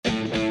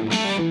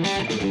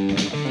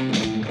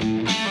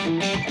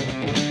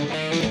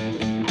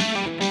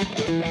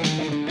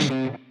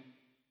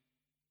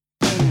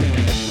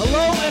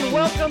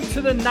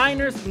to the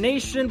Niners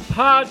Nation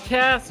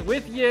podcast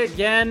with you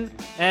again.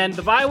 And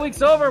the bye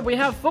week's over. We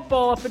have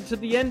football up into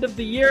the end of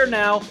the year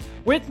now.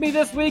 With me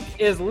this week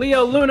is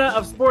Leo Luna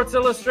of Sports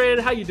Illustrated.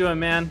 How you doing,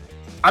 man?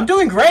 I'm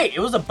doing great. It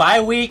was a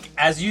bye week,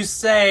 as you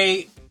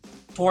say,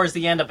 towards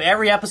the end of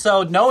every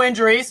episode. No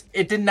injuries.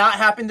 It did not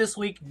happen this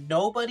week.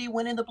 Nobody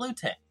went in the blue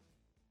tent.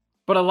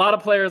 But a lot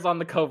of players on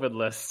the COVID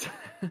list.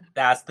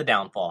 That's the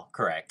downfall,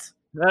 correct.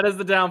 That is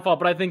the downfall,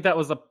 but I think that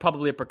was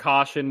probably a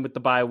precaution with the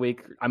bye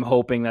week. I'm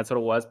hoping that's what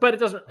it was, but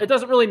it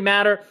doesn't really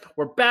matter.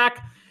 We're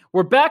back.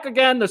 We're back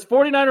again. There's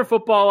 49er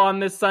football on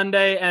this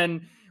Sunday,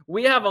 and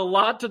we have a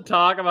lot to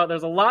talk about.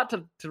 There's a lot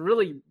to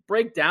really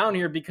break down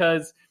here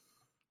because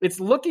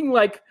it's looking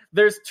like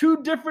there's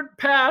two different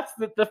paths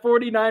that the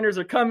 49ers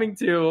are coming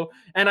to,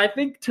 and I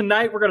think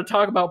tonight we're going to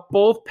talk about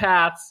both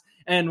paths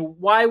and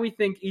why we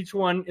think each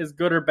one is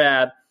good or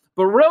bad.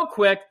 But real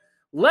quick,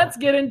 let's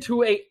get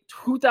into a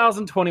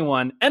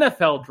 2021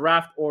 NFL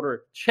draft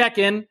order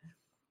check-in.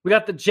 We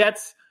got the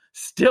Jets,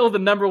 still the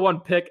number one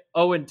pick,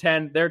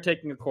 0-10. They're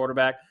taking a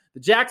quarterback.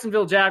 The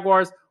Jacksonville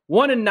Jaguars,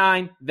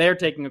 1-9. They're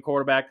taking a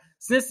quarterback.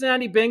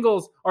 Cincinnati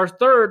Bengals are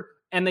third,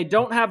 and they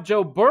don't have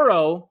Joe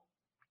Burrow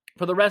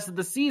for the rest of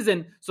the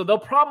season, so they'll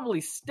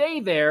probably stay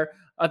there.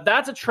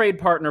 That's a trade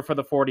partner for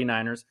the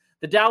 49ers.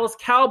 The Dallas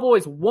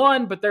Cowboys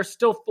won, but they're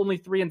still only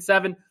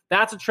 3-7.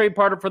 That's a trade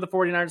partner for the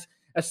 49ers.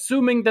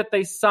 Assuming that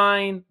they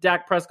sign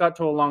Dak Prescott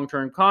to a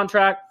long-term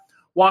contract.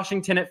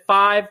 Washington at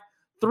 5,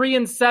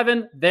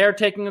 3-7. They're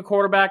taking a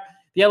quarterback.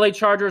 The LA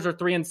Chargers are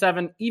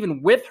 3-7,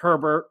 even with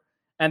Herbert,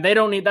 and they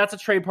don't need. That's a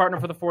trade partner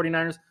for the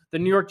 49ers. The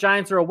New York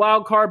Giants are a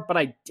wild card, but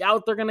I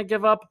doubt they're going to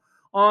give up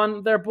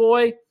on their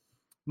boy.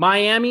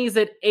 Miami's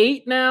at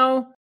 8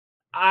 now.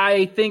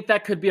 I think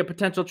that could be a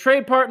potential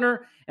trade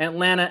partner.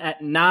 Atlanta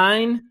at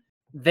 9.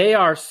 They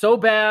are so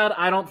bad.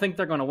 I don't think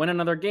they're going to win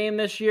another game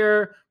this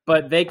year,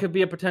 but they could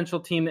be a potential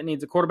team that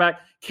needs a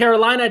quarterback.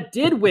 Carolina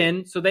did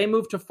win, so they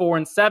moved to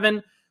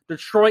 4-7.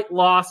 Detroit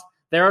lost.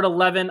 They're at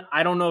 11.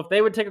 I don't know if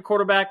they would take a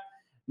quarterback.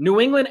 New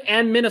England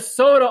and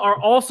Minnesota are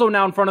also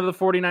now in front of the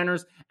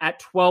 49ers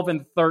at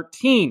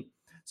 12-13.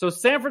 So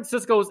San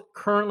Francisco is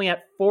currently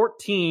at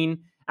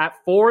 14 at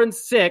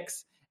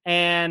 4-6,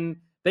 and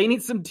they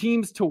need some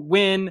teams to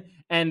win,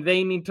 and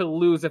they need to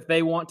lose if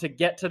they want to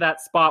get to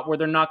that spot where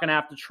they're not going to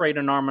have to trade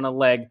an arm and a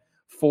leg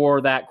for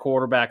that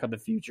quarterback of the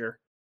future.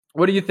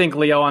 What do you think,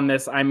 Leo, on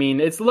this? I mean,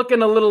 it's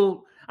looking a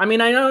little – I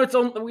mean, I know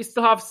we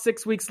still have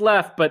 6 weeks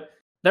left, but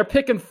they're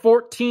picking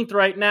 14th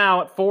right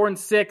now at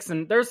 4-6,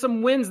 and there's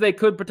some wins they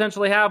could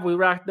potentially have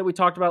that we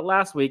talked about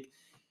last week.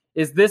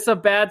 Is this a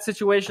bad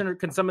situation, or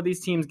can some of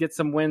these teams get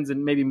some wins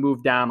and maybe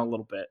move down a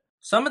little bit?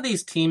 Some of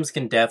these teams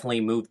can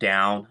definitely move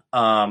down.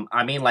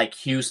 I mean, like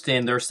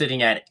Houston, they're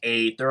sitting at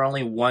 8. They're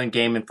only one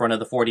game in front of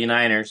the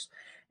 49ers,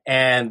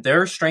 and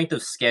their strength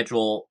of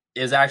schedule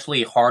is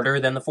actually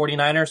harder than the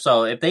 49ers.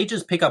 So if they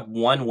just pick up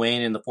one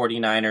win and the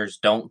 49ers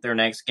don't their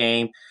next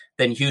game,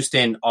 then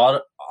Houston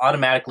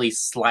automatically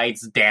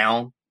slides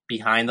down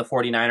behind the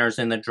 49ers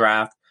in the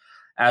draft,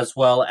 as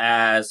well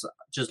as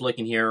just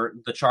looking here,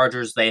 the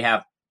Chargers, they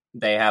have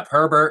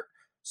Herbert,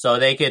 so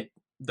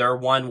they're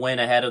one win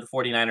ahead of the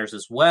 49ers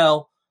as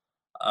well,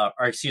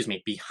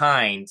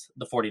 behind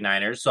the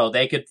 49ers, so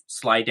they could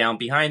slide down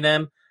behind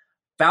them.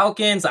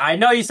 Falcons, I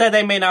know you said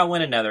they may not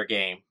win another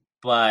game,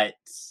 but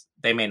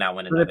they may not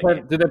win another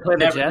game. Do they play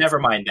the Jets? Never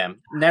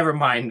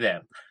mind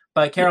them.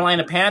 But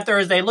Carolina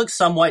Panthers, they look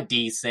somewhat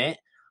decent.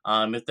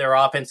 If their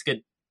offense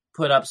could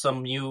put up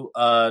some new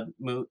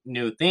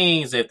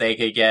things, if they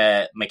could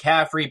get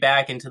McCaffrey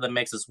back into the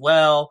mix as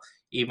well,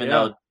 even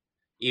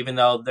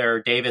though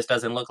their Davis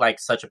doesn't look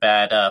like such a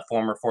bad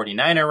former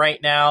 49er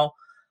right now.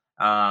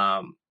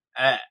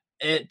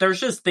 There's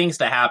just things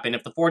to happen.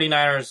 If the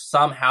 49ers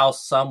somehow,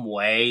 some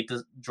way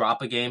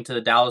drop a game to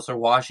the Dallas or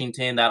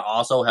Washington, that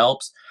also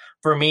helps.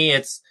 For me,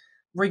 it's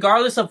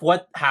regardless of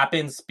what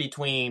happens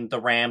between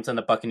the Rams and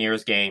the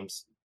Buccaneers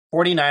games,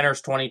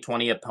 49ers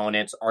 2020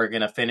 opponents are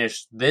going to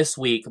finish this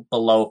week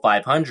below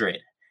 500.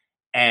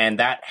 And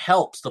that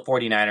helps the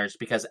 49ers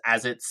because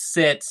as it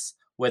sits,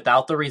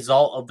 without the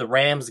result of the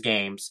Rams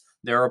games,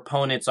 their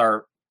opponents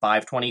are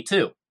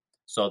 522.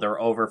 So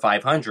they're over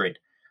 500.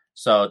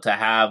 So to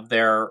have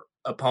their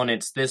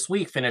opponents this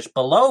week finish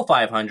below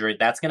 500,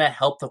 that's going to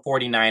help the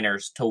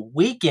 49ers to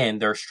weaken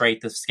their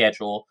strength of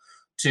schedule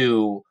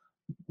to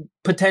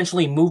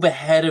potentially move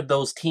ahead of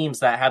those teams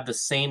that have the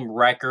same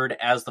record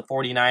as the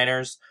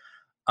 49ers.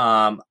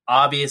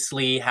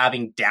 Obviously,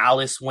 having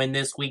Dallas win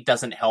this week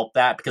doesn't help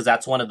that because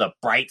that's one of the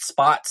bright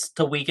spots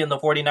to weaken the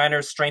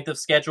 49ers' strength of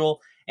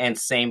schedule. And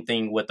same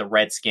thing with the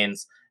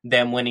Redskins.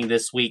 Them winning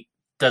this week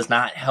does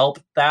not help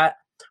that.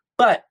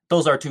 But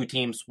those are two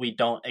teams we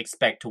don't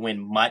expect to win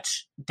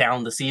much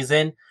down the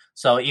season.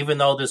 So even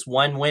though this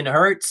one win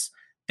hurts,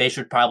 they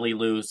should probably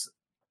lose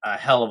a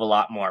hell of a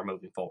lot more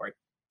moving forward.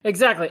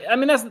 Exactly. I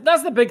mean,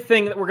 that's the big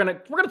thing that we're gonna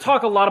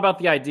talk a lot about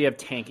the idea of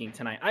tanking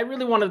tonight. I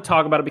really wanted to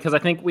talk about it because I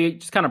think we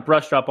just kind of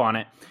brushed up on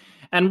it.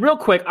 And real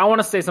quick, I want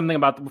to say something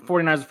about the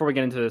 49ers before we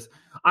get into this.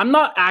 I'm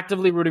not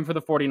actively rooting for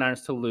the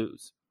 49ers to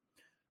lose.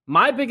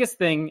 My biggest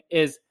thing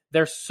is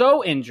they're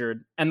so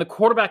injured and the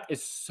quarterback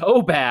is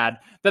so bad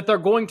that they're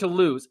going to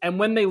lose. And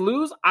when they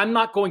lose, I'm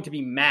not going to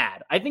be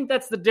mad. I think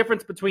that's the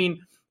difference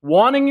between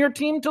wanting your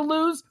team to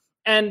lose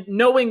and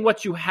knowing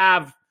what you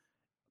have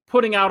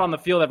putting out on the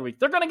field every week.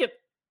 They're going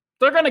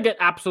to get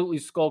absolutely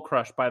skull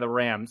crushed by the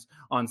Rams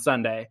on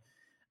Sunday.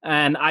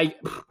 And I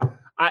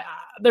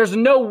there's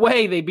no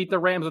way they beat the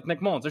Rams with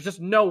Nick Mullins. There's just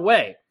no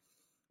way.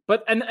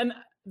 But and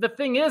the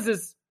thing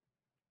is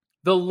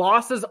the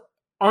losses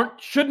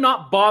should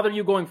not bother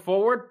you going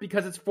forward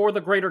because it's for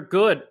the greater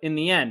good in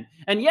the end.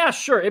 And yeah,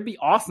 sure, it'd be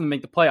awesome to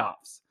make the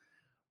playoffs.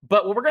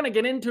 But what we're going to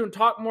get into and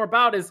talk more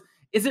about is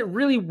it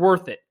really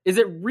worth it? Is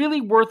it really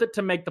worth it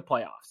to make the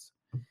playoffs?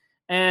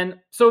 And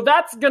so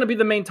that's going to be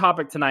the main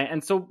topic tonight.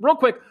 And so real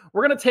quick,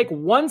 we're going to take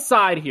one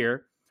side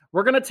here.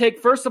 We're going to take,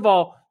 first of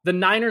all, the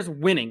Niners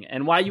winning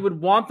and why you would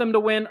want them to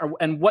win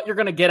and what you're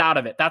going to get out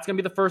of it. That's going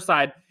to be the first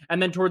side.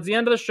 And then towards the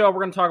end of the show,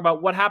 we're going to talk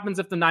about what happens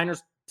if the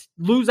Niners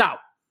lose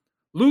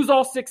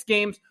all 6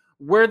 games,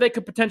 where they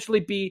could potentially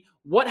be,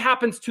 what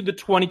happens to the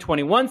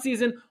 2021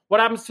 season, what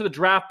happens to the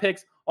draft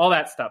picks, all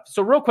that stuff.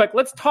 So real quick,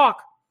 let's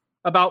talk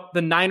about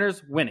the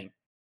Niners winning.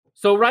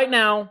 So right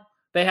now,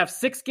 they have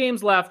 6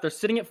 games left. They're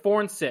sitting at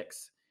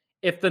 4-6.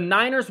 If the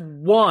Niners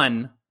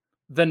won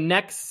the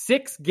next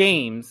 6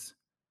 games,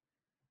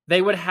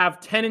 they would have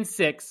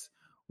 10-6,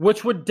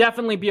 which would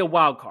definitely be a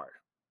wild card.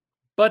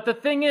 But the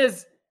thing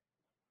is,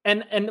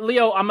 and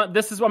Leo, I'm going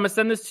to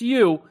send this to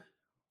you,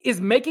 is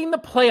making the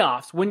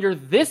playoffs when you're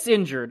this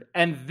injured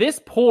and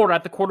this poor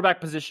at the quarterback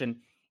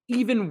position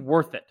even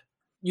worth it?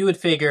 You would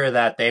figure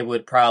that they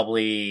would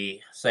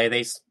probably say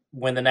they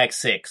win the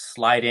next 6,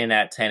 slide in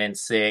at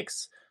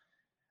 10-6.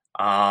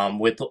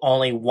 With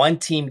only one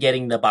team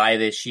getting the bye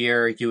this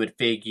year, you would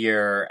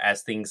figure,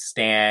 as things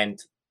stand,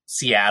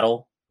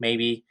 Seattle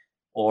maybe,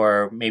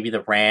 or maybe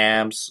the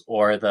Rams,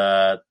 or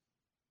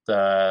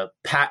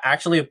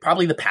actually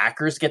probably the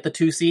Packers get the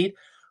 2 seed.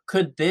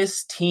 Could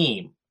this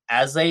team,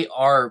 as they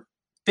are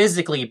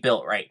physically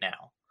built right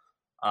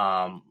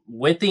now,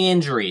 with the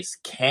injuries,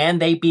 can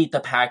they beat the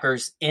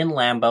Packers in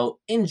Lambeau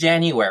in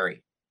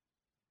January?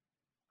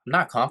 I'm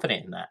not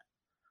confident in that.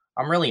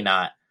 I'm really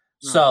not.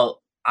 No. So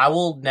I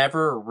will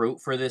never root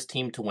for this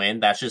team to win.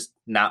 That's just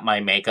not my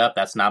makeup.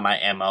 That's not my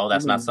MO.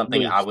 That's not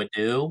something I would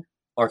do.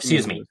 Or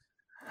excuse me,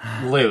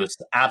 lose.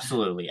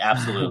 Absolutely.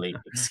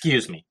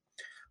 Excuse me.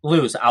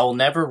 Lose. I will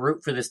never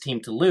root for this team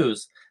to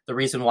lose. The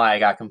reason why I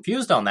got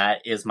confused on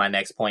that is my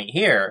next point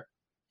here.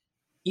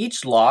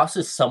 Each loss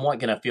is somewhat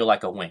going to feel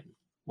like a win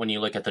when you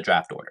look at the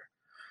draft order.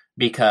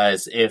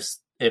 Because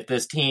if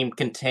this team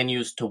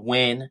continues to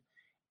win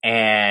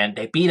and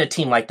they beat a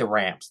team like the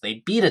Rams,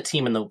 they beat a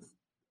team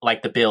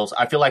like the Bills,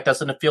 I feel like that's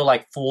going to feel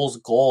like fool's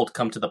gold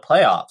come to the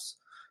playoffs,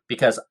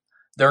 because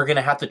they're going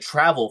to have to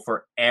travel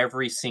for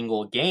every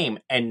single game,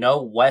 and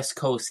no West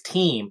Coast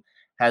team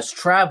has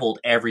traveled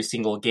every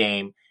single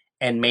game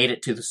and made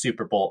it to the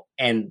Super Bowl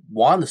and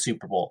won the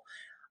Super Bowl.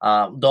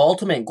 The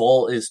ultimate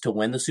goal is to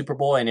win the Super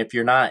Bowl, and if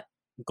you're not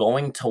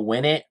going to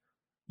win it,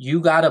 you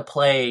got to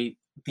play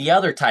the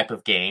other type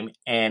of game,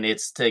 and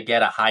it's to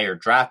get a higher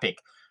draft pick.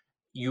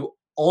 You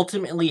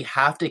ultimately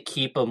have to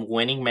keep a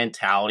winning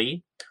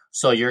mentality,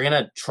 so you're going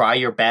to try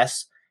your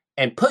best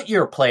and put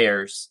your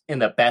players in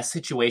the best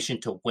situation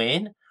to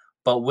win.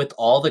 But with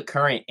all the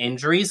current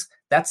injuries,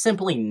 that's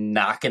simply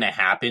not going to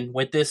happen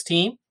with this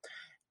team.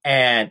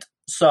 And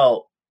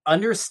so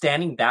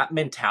understanding that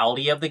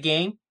mentality of the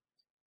game,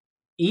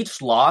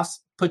 each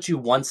loss puts you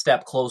one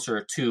step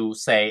closer to,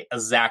 say, a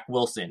Zach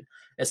Wilson.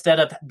 Instead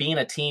of being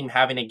a team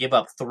having to give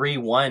up 3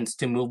 1s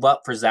to move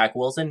up for Zach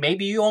Wilson,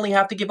 maybe you only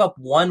have to give up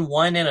 1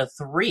 1 and a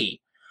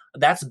 3.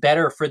 That's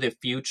better for the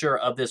future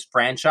of this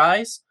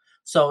franchise.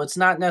 So it's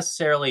not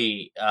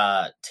necessarily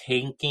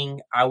tanking,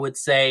 I would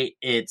say.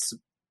 It's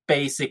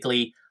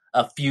basically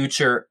a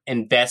future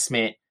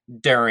investment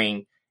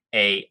during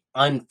a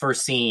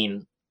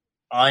unforeseen,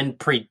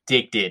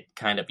 unpredicted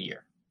kind of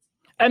year.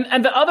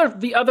 And the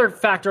other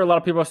factor, a lot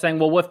of people are saying,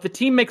 well, if the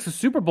team makes a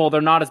Super Bowl,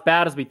 they're not as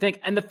bad as we think.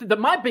 And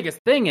my biggest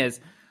thing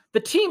is the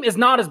team is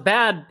not as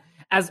bad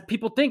as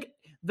people think.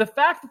 The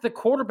fact that the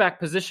quarterback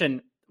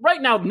position right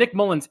now, Nick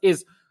Mullins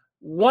is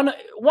one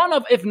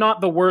of, if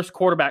not the worst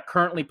quarterback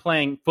currently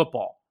playing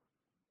football.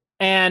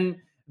 And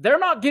they're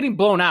not getting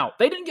blown out.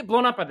 They didn't get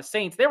blown out by the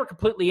Saints. They were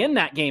completely in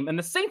that game. And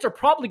the Saints are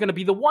probably going to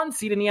be the 1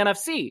 seed in the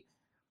NFC.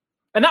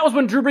 And that was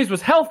when Drew Brees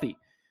was healthy.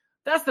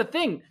 That's the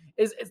thing,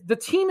 is the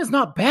team is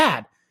not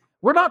bad.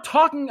 We're not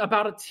talking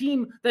about a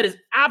team that is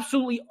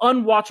absolutely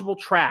unwatchable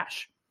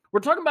trash. We're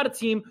talking about a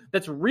team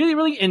that's really,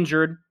 really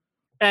injured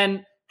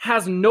and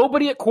has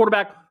nobody at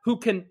quarterback who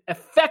can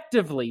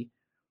effectively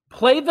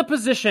play the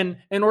position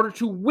in order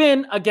to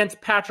win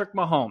against Patrick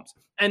Mahomes.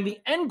 And the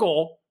end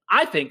goal,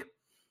 I think,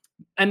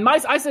 and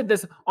I said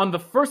this on the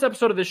first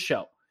episode of this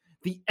show,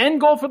 the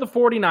end goal for the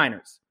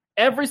 49ers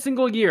every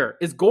single year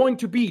is going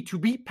to be to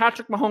beat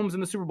Patrick Mahomes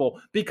in the Super Bowl,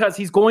 because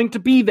he's going to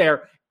be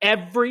there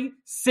every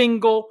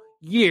single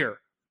year.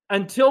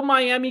 Until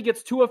Miami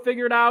gets Tua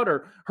figured out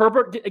or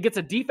Herbert gets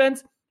a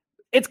defense,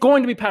 it's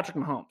going to be Patrick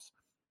Mahomes.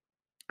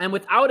 And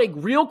without a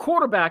real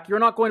quarterback, you're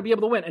not going to be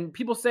able to win. And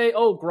people say,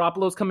 oh,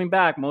 Garoppolo's coming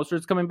back,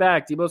 Mostert's coming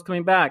back, Debo's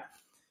coming back.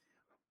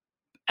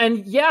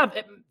 And yeah,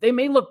 they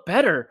may look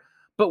better,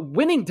 but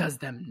winning does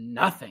them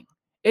nothing.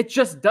 It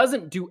just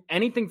doesn't do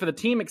anything for the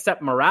team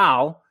except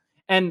morale.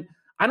 And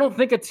I don't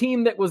think a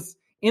team that was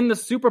in the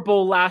Super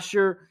Bowl last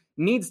year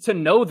needs to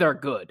know they're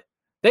good.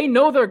 They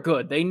know they're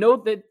good. They know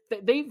that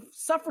they've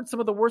suffered some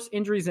of the worst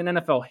injuries in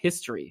NFL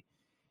history.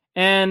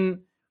 And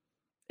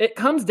it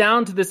comes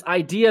down to this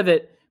idea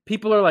that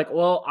people are like,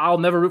 well, I'll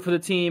never root for the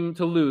team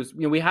to lose.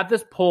 We had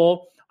this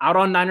poll out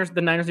on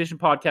the Niners Nation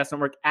Podcast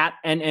Network at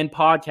NN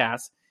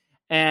Podcast.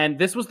 And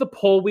this was the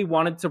poll we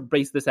wanted to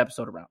base this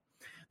episode around.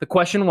 The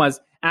question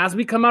was, as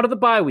we come out of the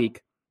bye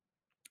week,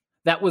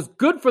 that was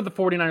good for the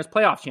 49ers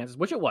playoff chances,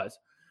 which it was.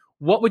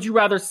 What would you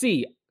rather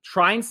see?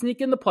 Try and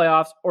sneak in the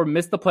playoffs or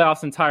miss the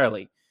playoffs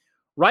entirely?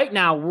 Right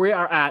now, we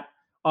are at,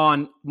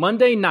 on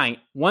Monday night,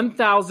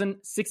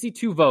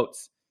 1,062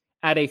 votes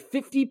at a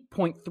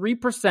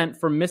 50.3%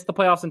 for miss the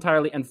playoffs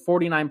entirely and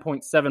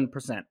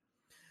 49.7%.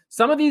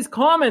 Some of these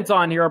comments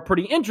on here are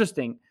pretty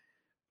interesting.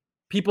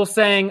 People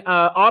saying,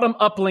 Autumn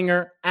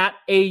Uplinger at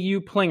AU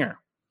Plinger.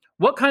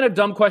 What kind of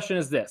dumb question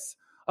is this?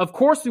 Of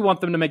course we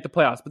want them to make the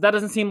playoffs, but that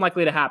doesn't seem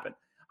likely to happen.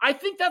 I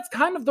think that's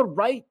kind of the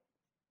right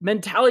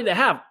mentality to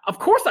have. Of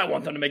course I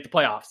want them to make the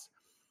playoffs.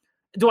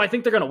 Do I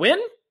think they're going to win?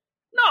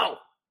 No.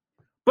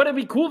 But it'd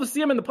be cool to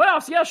see them in the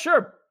playoffs. Yeah,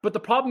 sure. But the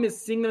problem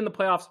is seeing them in the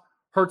playoffs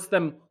hurts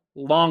them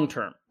long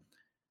term.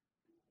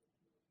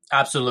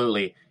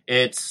 Absolutely.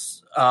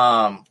 It's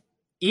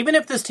even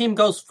if this team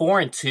goes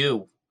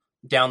 4-2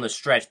 down the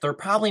stretch, they're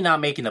probably not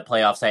making the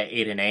playoffs at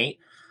 8-8.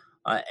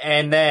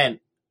 And then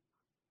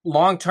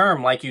long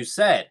term, like you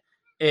said,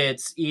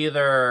 it's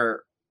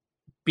either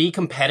be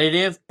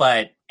competitive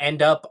but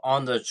end up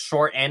on the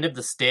short end of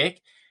the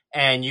stick,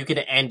 and you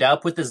could end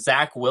up with the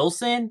Zach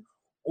Wilson,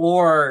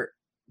 or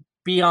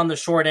be on the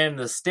short end of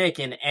the stick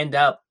and end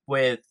up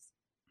with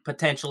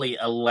potentially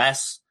a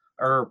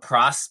lesser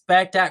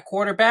prospect at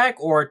quarterback,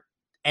 or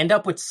end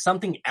up with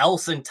something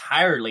else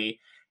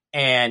entirely.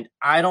 And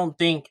I don't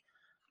think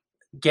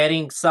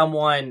getting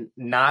someone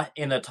not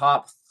in the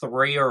top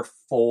 3 or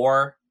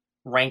 4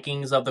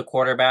 rankings of the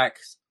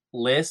quarterbacks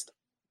list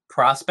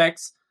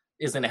prospects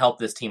is going to help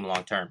this team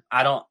long term.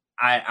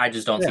 I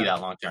just don't see that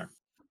long term.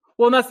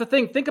 Well, and that's the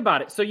thing. Think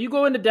about it. So you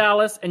go into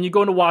Dallas and you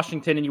go into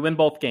Washington and you win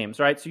both games,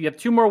 right? So you have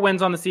 2 more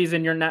wins on the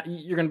season. You're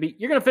going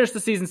to finish the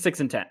season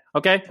 6-10.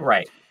 Okay,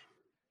 right.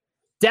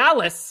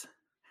 Dallas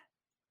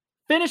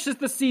finishes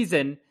the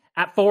season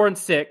at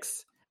 4-6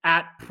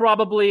 at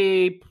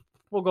probably,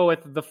 we'll go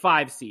with the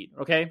 5 seed.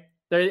 Okay,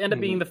 they end up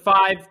being the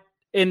 5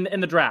 in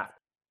the draft.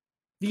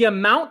 The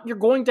amount you're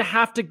going to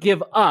have to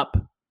give up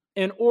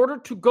in order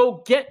to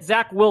go get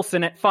Zach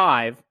Wilson at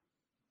 5,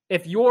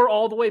 if you're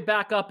all the way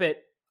back up at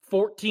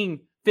 14,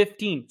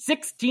 15,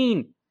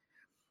 16,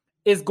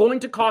 is going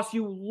to cost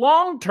you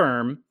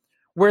long-term,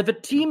 where the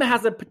team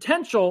has a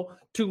potential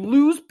to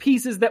lose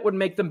pieces that would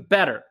make them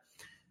better.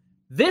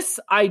 This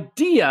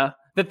idea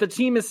that the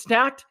team is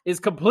stacked is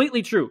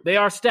completely true. They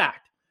are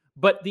stacked.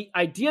 But the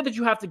idea that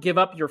you have to give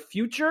up your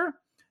future,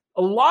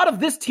 a lot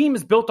of this team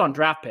is built on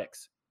draft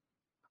picks.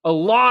 A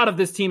lot of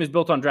this team is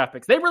built on draft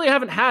picks. They really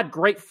haven't had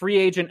great free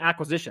agent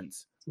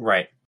acquisitions.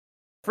 Right.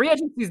 Free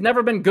agency's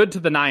never been good to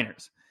the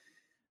Niners.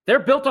 They're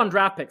built on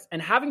draft picks,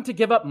 and having to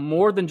give up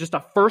more than just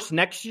a first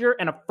next year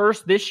and a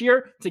first this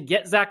year to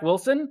get Zach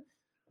Wilson,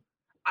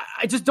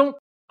 I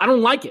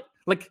don't like it.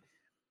 Like,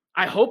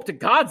 I hope to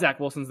God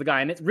Zach Wilson's the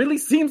guy, and it really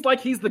seems like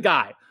he's the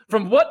guy.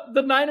 From what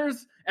the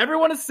Niners,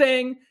 everyone is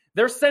saying,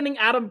 they're sending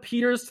Adam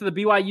Peters to the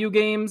BYU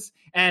games,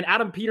 and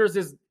Adam Peters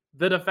is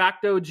the de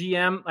facto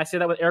GM. I say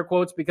that with air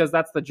quotes because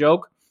that's the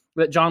joke,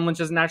 that John Lynch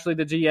isn't actually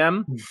the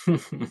GM.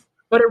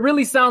 But it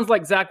really sounds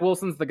like Zach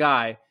Wilson's the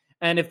guy.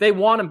 And if they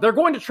want him, they're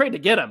going to trade to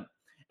get him.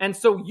 And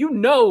so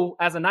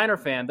as a Niner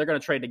fan, they're going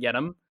to trade to get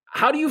him.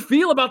 How do you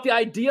feel about the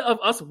idea of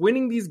us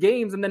winning these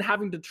games and then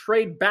having to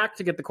trade back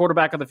to get the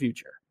quarterback of the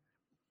future?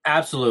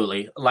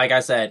 Absolutely. Like I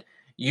said,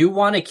 you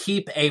want to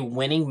keep a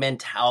winning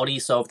mentality.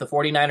 So if the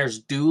 49ers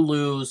do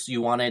lose,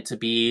 you want it to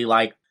be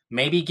like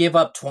maybe give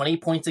up 20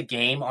 points a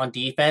game on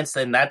defense,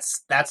 and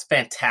that's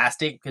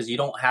fantastic because you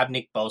don't have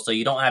Nick Bosa,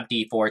 you don't have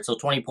Dee Ford, so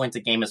 20 points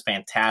a game is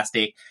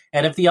fantastic.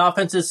 And if the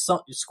offense is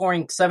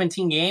scoring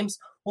 17 games,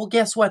 well,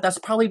 guess what? That's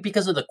probably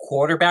because of the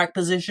quarterback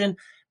position,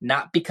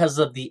 not because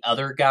of the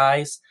other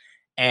guys.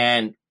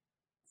 And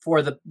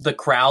for the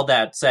crowd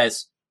that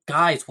says,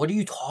 guys, what are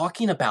you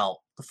talking about?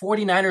 The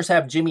 49ers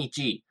have Jimmy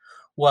G.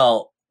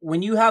 Well,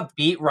 when you have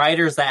beat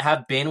writers that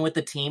have been with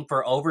the team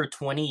for over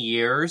 20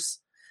 years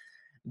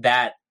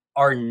that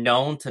are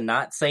known to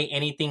not say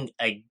anything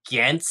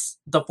against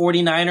the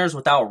 49ers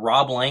without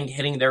Rob Lang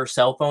hitting their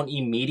cell phone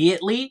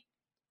immediately,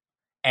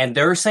 and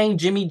they're saying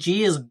Jimmy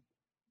G is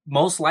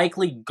most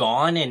likely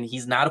gone and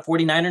he's not a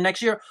 49er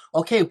next year,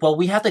 okay, well,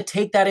 we have to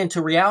take that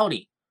into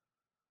reality.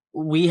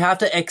 We have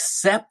to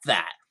accept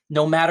that,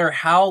 no matter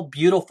how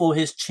beautiful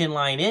his chin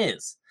line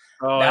is.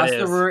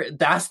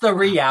 That's the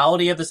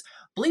reality of this.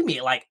 Believe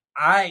me, like,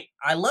 I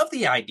love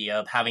the idea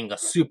of having a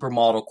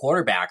supermodel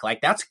quarterback.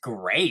 Like, that's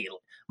great.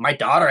 My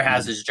daughter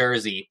has his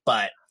jersey,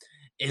 but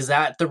is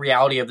that the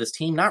reality of this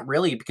team? Not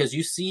really, because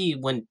you see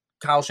when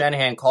Kyle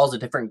Shanahan calls a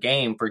different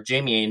game for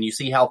Jimmy, and you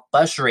see how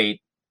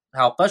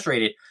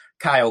frustrated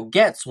Kyle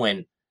gets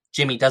when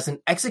Jimmy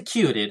doesn't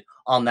execute it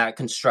on that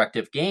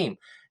constructive game.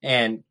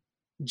 And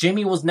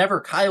Jimmy was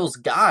never Kyle's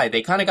guy.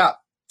 They kind of got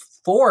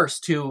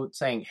forced to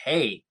saying,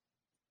 hey,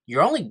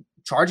 you're only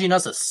charging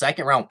us a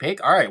second round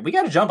pick. All right, we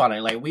got to jump on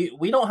it. Like,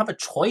 we don't have a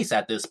choice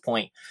at this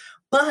point.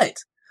 But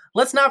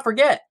let's not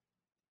forget,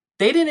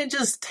 they didn't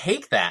just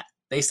take that.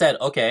 They said,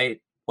 okay,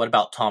 what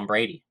about Tom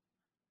Brady?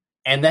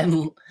 And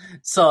then,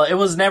 so it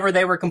was never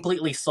they were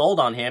completely sold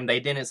on him. They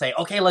didn't say,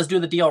 okay, let's do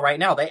the deal right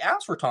now. They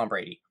asked for Tom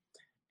Brady.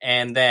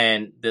 And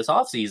then this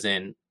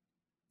offseason,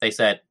 they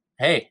said,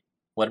 hey,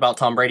 what about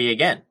Tom Brady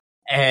again?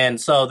 And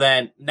so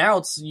then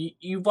now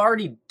you've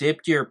already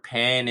dipped your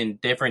pen in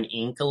different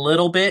ink a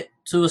little bit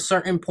to a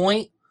certain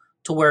point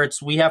to where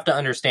we have to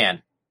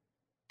understand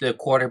the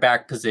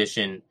quarterback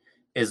position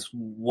is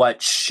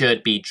what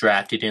should be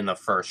drafted in the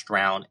first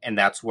round, and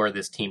that's where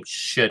this team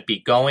should be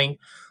going.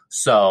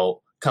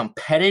 So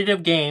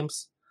competitive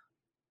games,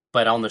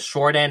 but on the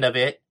short end of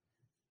it,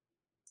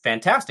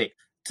 fantastic.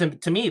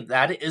 To me,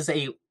 that is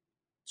a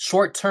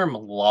short-term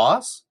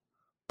loss,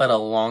 but a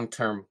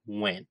long-term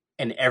win.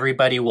 And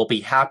everybody will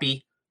be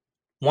happy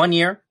 1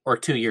 year or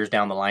 2 years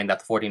down the line that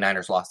the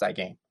 49ers lost that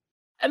game.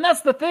 And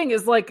that's the thing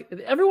is, like,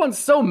 everyone's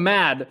so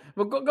mad.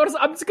 I'm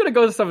just going to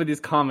go to some of these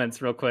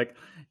comments real quick.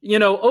 You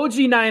know, OG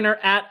Niner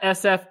at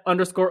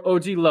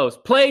SF_OG Los.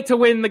 Play to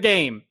win the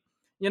game.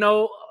 You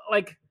know,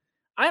 like,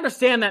 I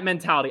understand that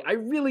mentality. I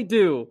really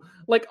do.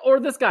 Like, or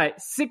this guy,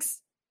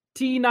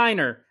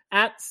 6T9er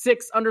at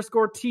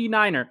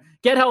 6_T9er.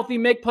 Get healthy,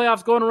 make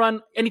playoffs, go on a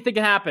run. Anything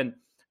can happen.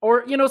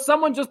 Or, you know,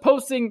 someone just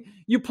posting,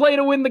 you play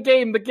to win the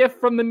game, the gift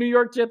from the New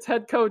York Jets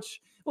head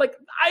coach. Like,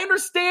 I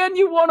understand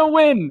you want to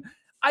win.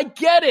 I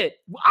get it.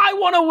 I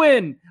want to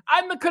win.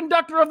 I'm the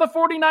conductor of the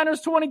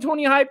 49ers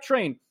 2020 hype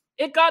train.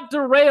 It got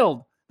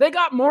derailed. They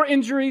got more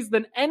injuries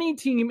than any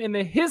team in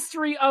the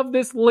history of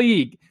this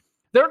league.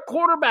 Their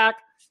quarterback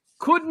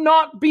could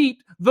not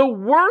beat the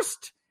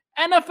worst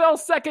NFL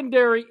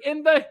secondary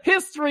in the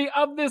history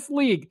of this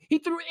league. He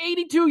threw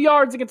 82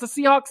 yards against a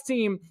Seahawks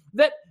team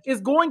that is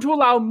going to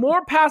allow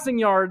more passing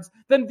yards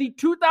than the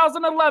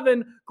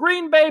 2011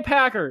 Green Bay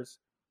Packers.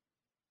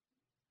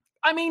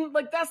 I mean,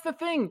 like, that's the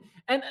thing.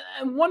 And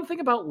one thing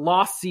about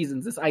lost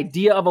seasons, this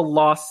idea of a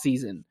lost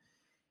season,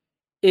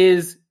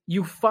 is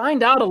you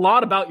find out a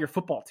lot about your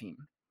football team.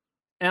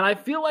 And I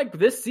feel like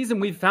this season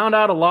we found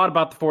out a lot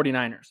about the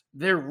 49ers.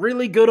 They're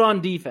really good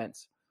on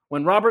defense.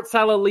 When Robert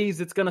Saleh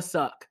leaves, it's going to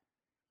suck.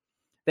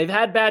 They've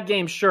had bad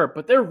games, sure,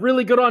 but they're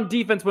really good on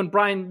defense when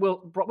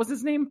what's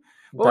his name?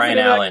 Brian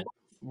Allen.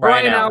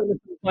 Brian Allen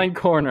is playing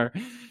corner.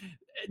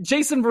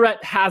 Jason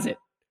Verrett has it.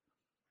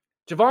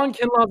 Javon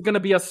Kinlaw's going to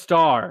be a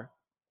star.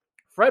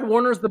 Fred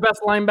Warner's the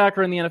best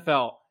linebacker in the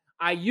NFL.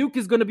 Ayuk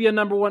is going to be a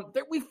number one.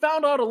 We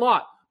found out a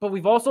lot, but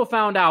we've also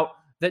found out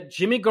that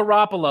Jimmy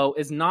Garoppolo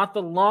is not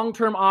the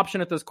long-term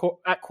option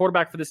at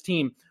quarterback for this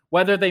team,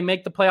 whether they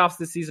make the playoffs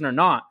this season or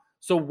not.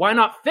 So why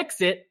not fix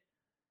it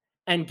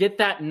and get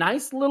that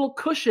nice little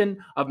cushion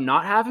of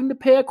not having to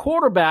pay a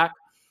quarterback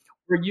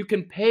where you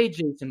can pay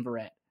Jason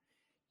Verrett.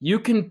 You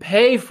can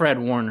pay Fred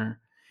Warner.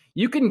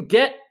 You can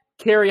get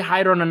Kerry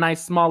Hyder on a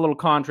nice small little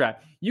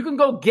contract. You can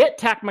go get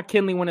Takk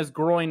McKinley when his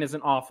groin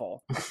isn't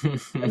awful.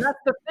 And that's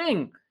the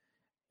thing,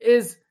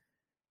 is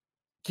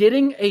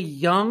getting a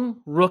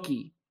young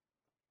rookie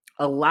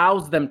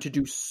allows them to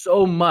do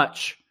so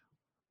much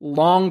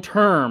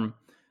long-term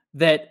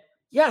that,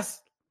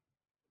 yes,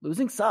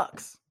 losing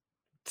sucks.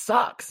 It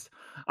sucks.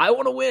 I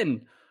want to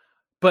win.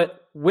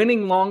 But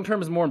winning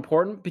long-term is more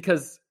important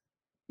because,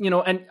 you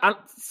know, and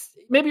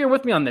maybe you're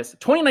with me on this.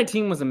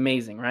 2019 was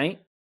amazing,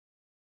 right?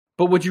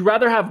 But would you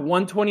rather have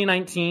one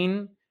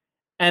 2019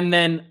 and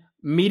then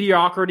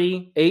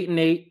mediocrity,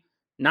 8-8,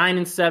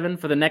 9-7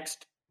 for the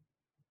next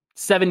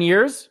 7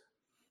 years,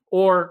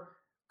 or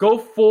go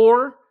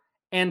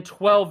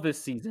 4-12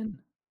 this season,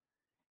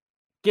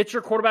 get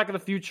your quarterback of the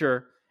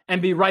future,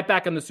 and be right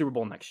back in the Super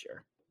Bowl next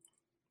year?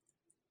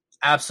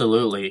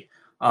 Absolutely.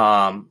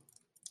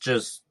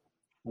 Just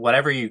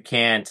whatever you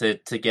can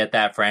to get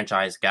that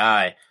franchise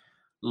guy.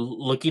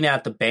 Looking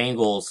at the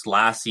Bengals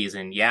last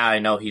season, yeah, I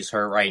know he's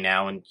hurt right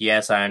now, and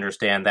yes, I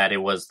understand that it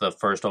was the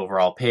first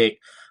overall pick,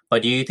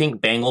 but do you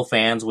think Bengal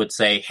fans would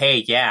say, hey,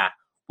 yeah,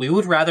 we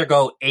would rather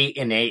go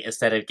 8-8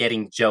 instead of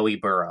getting Joey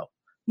Burrow?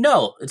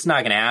 No, it's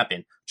not going to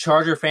happen.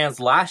 Charger fans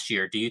last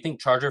year, do you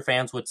think Charger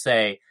fans would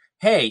say,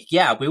 hey,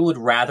 yeah, we would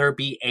rather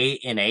be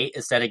 8-8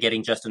 instead of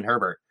getting Justin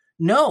Herbert?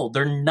 No,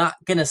 they're not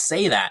going to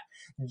say that.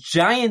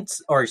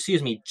 Jets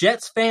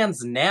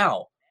fans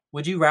now,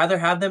 would you rather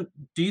have them?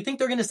 Do you think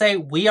they're going to say,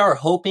 we are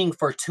hoping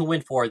for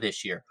 2-4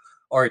 this year,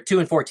 or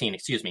 2-14,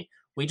 excuse me.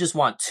 We just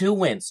want 2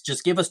 wins.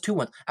 Just give us 2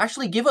 wins.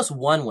 Actually, give us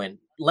 1 win.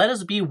 Let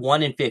us be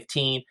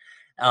 1-15.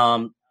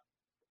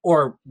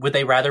 Or would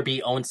they rather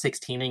be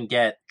 0-16 and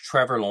get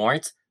Trevor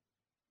Lawrence?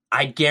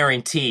 I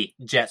guarantee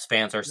Jets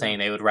fans are saying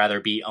they would rather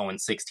be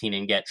 0-16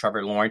 and get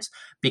Trevor Lawrence,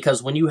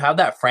 because when you have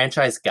that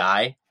franchise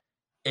guy,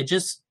 it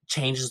just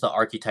changes the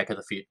architect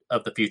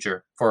of the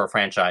future for a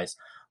franchise.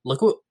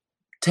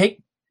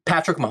 Take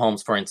Patrick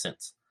Mahomes, for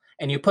instance,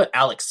 and you put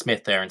Alex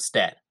Smith there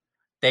instead.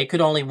 They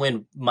could only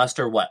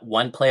muster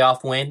one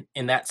playoff win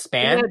in that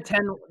span?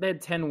 They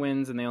had 10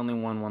 wins, and they only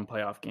won one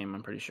playoff game,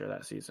 I'm pretty sure,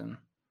 that season.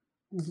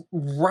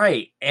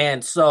 Right.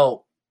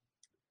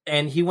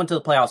 And he went to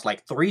the playoffs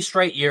like 3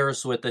 straight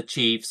years with the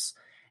Chiefs,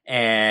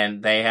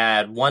 and they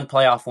had one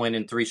playoff win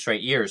in 3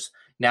 straight years.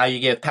 Now you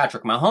give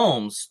Patrick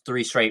Mahomes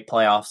 3 straight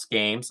playoffs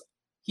games.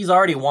 He's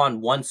already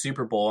won 1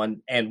 Super Bowl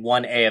and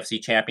 1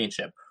 AFC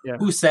championship. Yeah.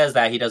 Who says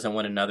that he doesn't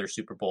win another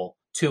Super Bowl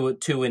 2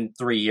 in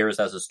 3 years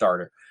as a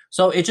starter?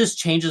 So it just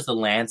changes the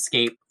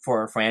landscape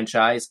for a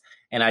franchise.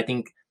 And I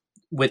think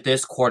with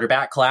this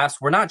quarterback class,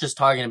 we're not just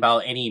talking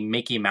about any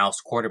Mickey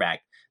Mouse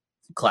quarterback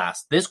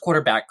class. This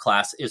quarterback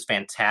class is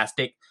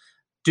fantastic.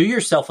 Do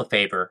yourself a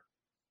favor.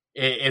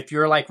 If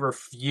you're like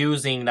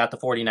refusing that the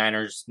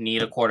 49ers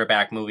need a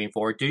quarterback moving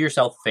forward, do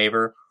yourself a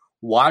favor.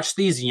 Watch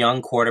these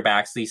young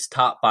quarterbacks, these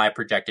top 5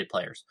 projected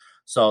players.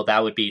 So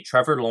that would be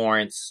Trevor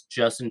Lawrence,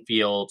 Justin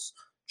Fields,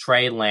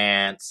 Trey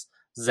Lance,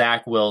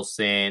 Zach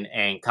Wilson,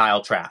 and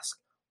Kyle Trask.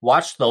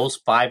 Watch those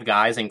 5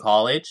 guys in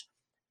college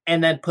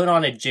and then put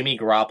on a Jimmy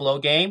Garoppolo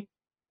game.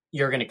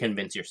 You're going to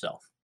convince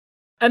yourself.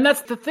 And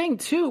that's the thing,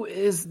 too,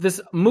 is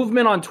this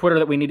movement on Twitter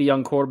that we need a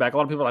young quarterback. A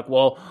lot of people are like,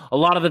 well, a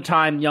lot of the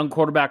time, young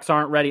quarterbacks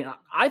aren't ready.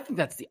 I think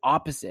that's the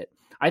opposite.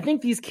 I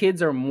think these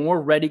kids are more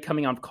ready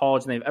coming out of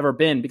college than they've ever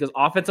been, because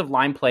offensive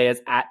line play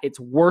is at its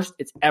worst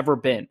it's ever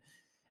been.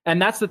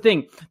 And that's the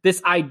thing.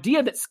 This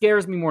idea that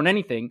scares me more than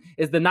anything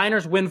is the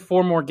Niners win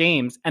 4 more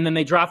games, and then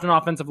they draft an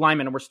offensive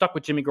lineman, and we're stuck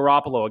with Jimmy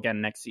Garoppolo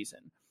again next season.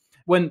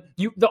 When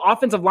the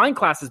offensive line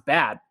class is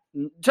bad.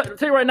 Tell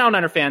you right now,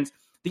 Niner fans,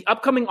 the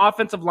upcoming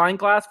offensive line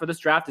class for this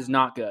draft is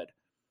not good.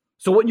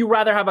 So wouldn't you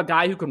rather have a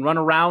guy who can run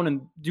around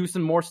and do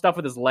some more stuff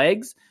with his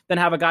legs than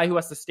have a guy who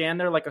has to stand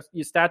there like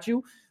a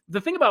statue?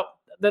 The thing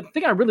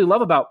I really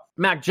love about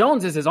Mac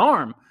Jones is his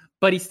arm,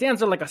 but he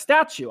stands there like a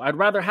statue. I'd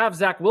rather have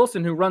Zach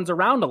Wilson, who runs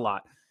around a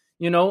lot.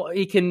 You know,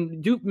 he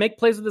can make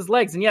plays with his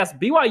legs. And yes,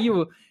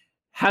 BYU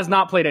has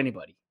not played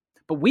anybody,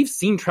 but we've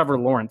seen Trevor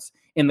Lawrence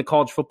in the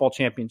college football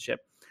championship.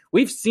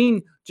 We've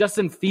seen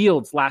Justin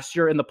Fields last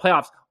year in the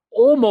playoffs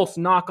almost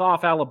knock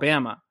off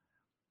Alabama.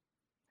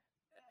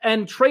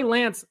 And Trey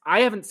Lance,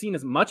 I haven't seen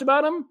as much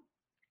about him.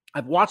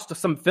 I've watched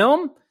some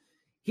film.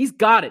 He's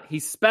got it.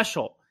 He's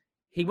special.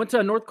 He went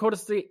to North Dakota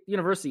State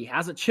University. He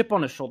has a chip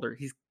on his shoulder.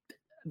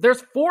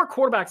 There's 4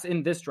 quarterbacks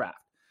in this draft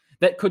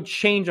that could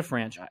change a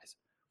franchise.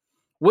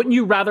 Wouldn't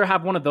you rather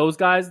have one of those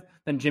guys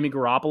than Jimmy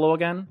Garoppolo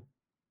again?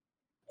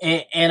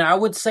 And I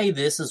would say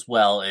this as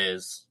well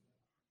is,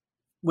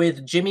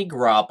 with Jimmy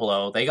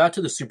Garoppolo, they got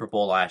to the Super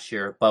Bowl last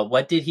year, but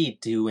what did he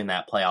do in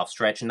that playoff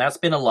stretch? And that's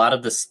been a lot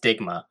of the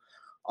stigma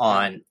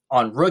on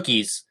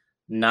rookies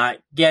not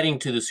getting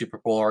to the Super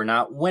Bowl or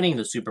not winning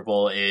the Super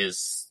Bowl,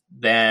 is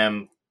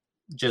them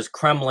just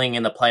crumbling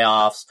in the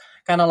playoffs,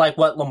 kind of like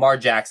what Lamar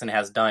Jackson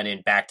has done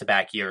in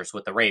back-to-back years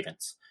with the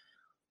Ravens.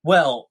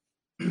 Well,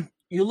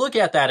 you look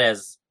at that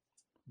as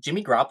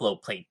Jimmy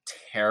Garoppolo played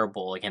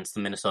terrible against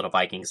the Minnesota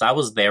Vikings. I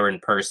was there in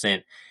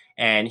person,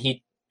 and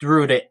he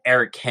threw to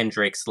Eric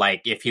Kendricks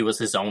like if he was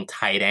his own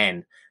tight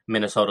end,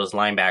 Minnesota's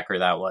linebacker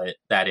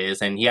that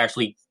is, and he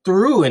actually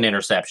threw an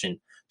interception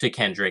to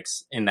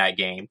Kendricks in that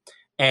game.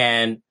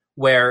 And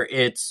where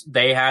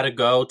they had to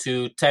go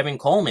to Tevin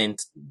Coleman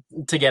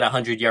to get a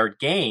 100-yard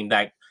gain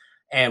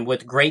and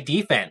with great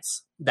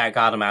defense that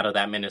got him out of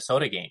that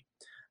Minnesota game.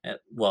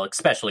 Well,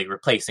 especially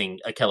replacing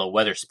Ahkello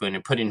Witherspoon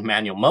and putting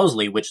Emmanuel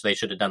Mosley, which they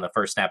should have done the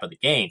first snap of the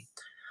game.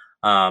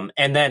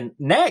 And then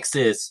next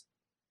is,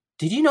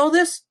 did you know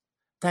this?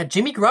 That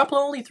Jimmy Garoppolo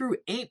only threw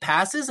 8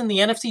 passes in the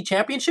NFC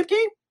Championship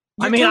game?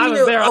 I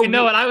was there. I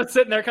know it. I was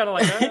sitting there kind of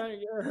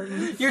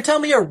like, You're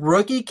telling me a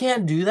rookie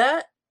can't do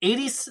that?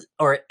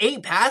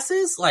 8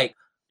 passes? Like,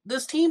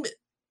 this team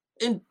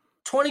in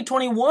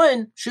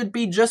 2021 should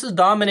be just as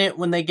dominant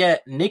when they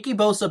get Nicky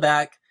Bosa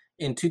back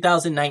in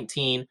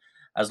 2019,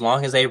 as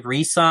long as they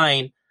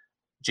re-sign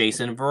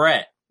Jason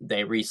Verrett.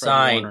 They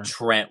re-sign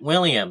Trent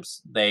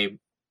Williams. They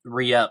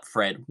re-up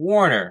Fred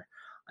Warner.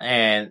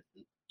 And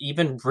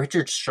even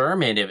Richard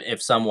Sherman,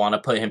 if some want to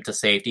put him to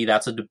safety.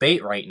 That's a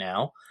debate right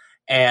now.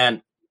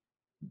 And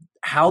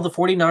how the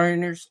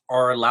 49ers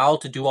are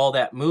allowed to do all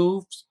that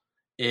moves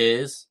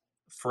is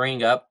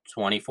freeing up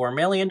 $24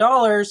 million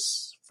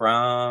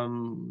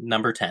from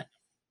number 10.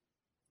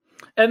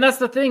 And that's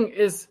the thing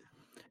is,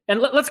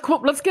 and let's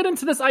get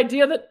into this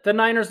idea that the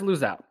Niners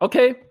lose out.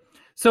 Okay.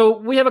 So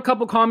we have a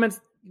couple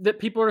comments that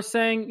people are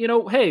saying,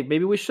 hey,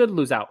 maybe we should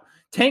lose out.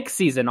 Tank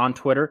season on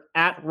Twitter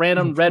at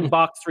random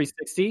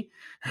redbox360.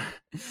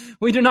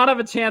 We do not have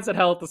a chance at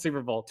hell at the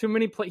Super Bowl. Too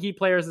many key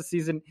players this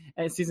season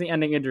and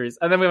season-ending injuries.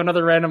 And then we have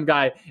another random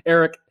guy,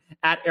 Eric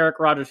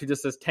Rogers, who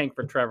just says tank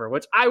for Trevor,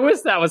 which I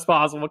wish that was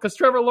possible because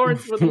Trevor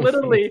Lawrence was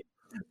literally,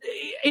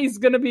 he's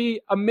going to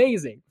be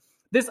amazing.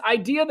 This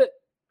idea that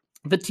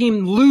the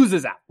team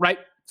loses out, right?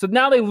 So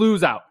now they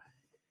lose out.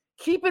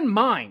 Keep in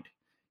mind,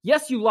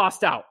 yes, you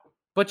lost out,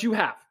 but you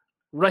have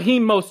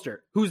Raheem Mostert,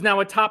 who's now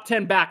a top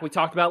 10 back we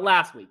talked about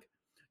last week.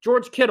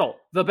 George Kittle,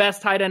 the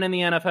best tight end in the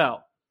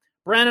NFL.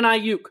 Brandon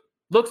Ayuk.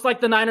 Looks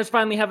like the Niners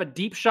finally have a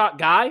deep shot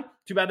guy.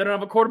 Too bad they don't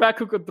have a quarterback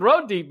who could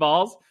throw deep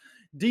balls.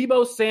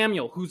 Deebo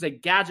Samuel, who's a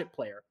gadget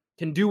player,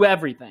 can do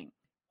everything.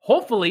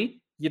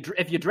 Hopefully,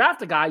 if you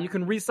draft a guy, you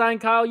can re-sign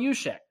Kyle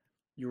Juszczyk.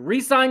 You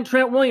re-sign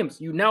Trent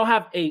Williams. You now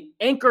have a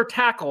anchor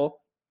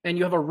tackle, and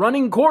you have a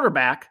running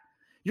quarterback.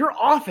 Your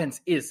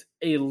offense is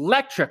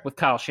electric with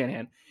Kyle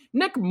Shanahan.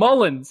 Nick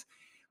Mullins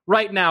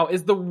right now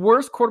is the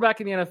worst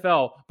quarterback in the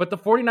NFL, but the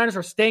 49ers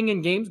are staying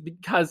in games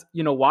because,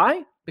 you know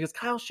why? Because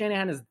Kyle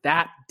Shanahan is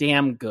that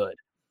damn good.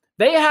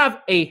 They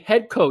have a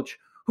head coach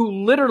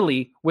who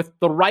literally, with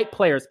the right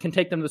players, can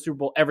take them to the Super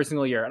Bowl every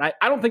single year. And I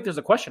don't think there's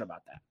a question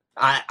about that.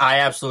 I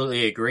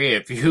absolutely agree.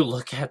 If you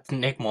look at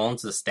Nick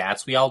Mullins'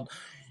 stats,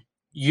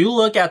 you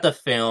look at the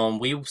film,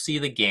 we see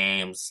the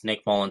games.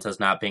 Nick Mullins has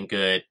not been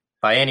good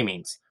by any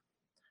means.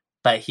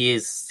 But he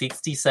is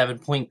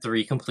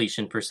 67.3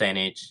 completion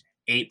percentage,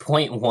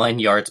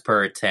 8.1 yards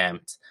per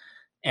attempt,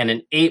 and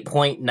an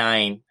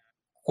 8.9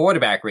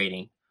 quarterback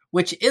rating,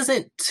 which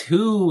isn't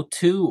too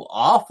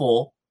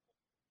awful,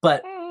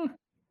 but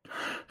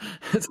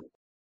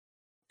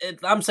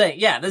I'm saying,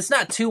 yeah, that's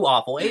not too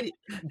awful.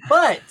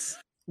 But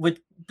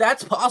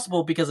that's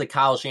possible because of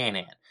Kyle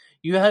Shanahan.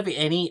 You have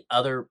any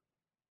other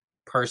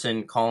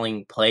person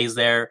calling plays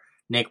there,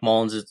 Nick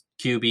Mullins'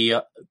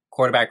 QB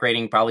quarterback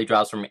rating probably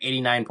drops from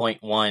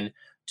 89.1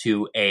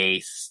 to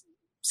a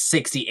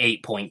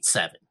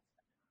 68.7.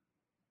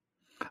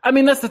 I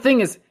mean, that's the thing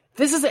is,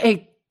 this is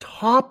a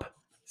top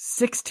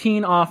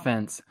 16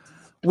 offense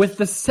with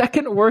the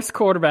second worst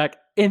quarterback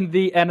in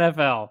the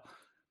NFL.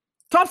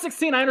 Top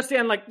 16, I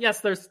understand, like,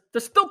 yes, there's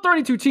still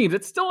 32 teams.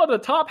 It's still at the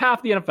top half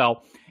of the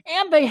NFL.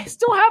 And they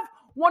still have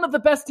one of the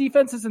best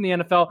defenses in the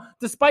NFL,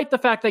 despite the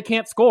fact they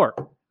can't score.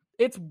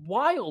 It's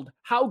wild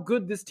how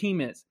good this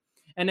team is.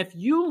 And if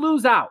you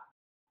lose out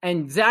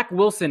and Zach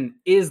Wilson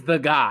is the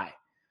guy,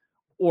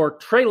 or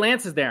Trey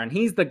Lance is there and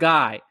he's the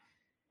guy,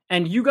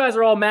 and you guys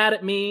are all mad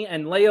at me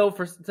and Leo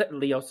for saying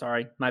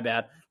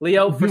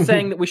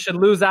that we should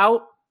lose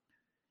out,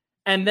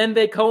 and then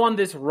they go on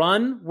this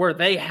run where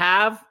they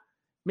have,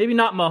 maybe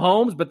not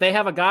Mahomes, but they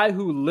have a guy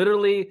who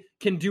literally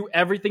can do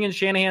everything in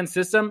Shanahan's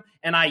system,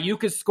 and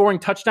Ayuk is scoring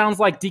touchdowns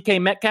like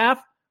DK Metcalf,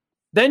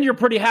 then you're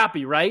pretty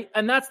happy, right?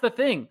 And that's the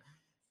thing.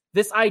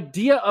 This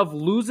idea of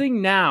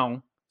losing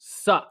now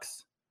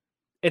sucks.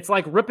 It's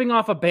like ripping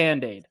off a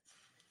Band-Aid.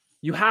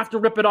 You have to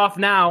rip it off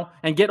now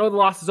and get all the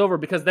losses over,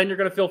 because then you're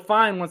going to feel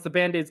fine once the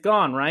Band-Aid's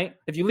gone, right?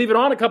 If you leave it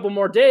on a couple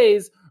more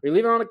days, or you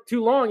leave it on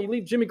too long, you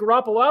leave Jimmy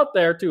Garoppolo out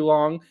there too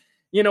long,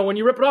 when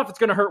you rip it off, it's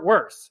going to hurt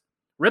worse.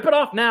 Rip it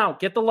off now.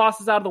 Get the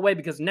losses out of the way,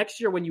 because next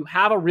year when you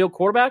have a real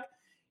quarterback,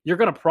 you're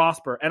going to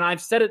prosper. And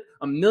I've said it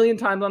a million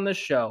times on this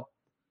show.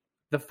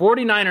 The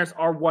 49ers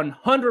are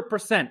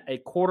 100% a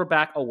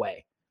quarterback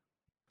away.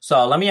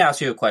 So let me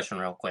ask you a question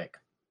real quick.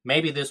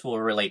 Maybe this will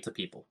relate to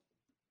people.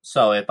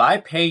 So if I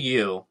pay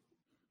you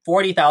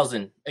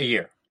 $40,000 a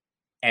year,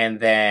 and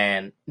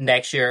then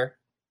next year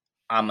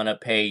I'm going to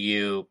pay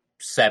you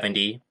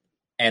 $70,000,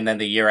 and then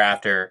the year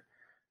after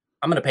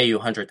I'm going to pay you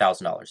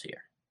 $100,000 a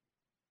year.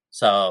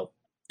 So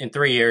in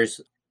 3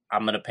 years,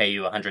 I'm going to pay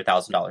you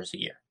 $100,000 a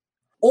year.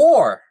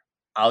 Or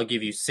I'll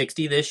give you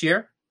 $60,000 this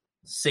year,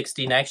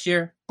 $60,000 next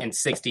year, and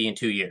 $60,000 in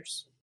 2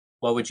 years.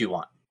 What would you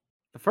want?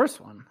 The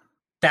first one.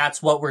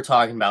 That's what we're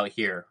talking about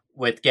here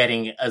with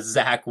getting a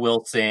Zach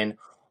Wilson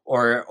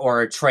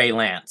or a Trey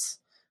Lance.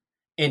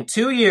 In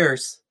 2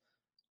 years,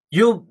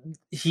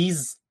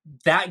 he's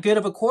that good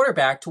of a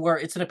quarterback to where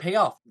it's going to pay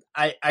off.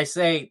 I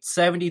say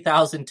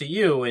 $70,000 to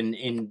you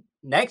in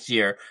next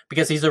year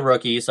because he's a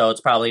rookie, so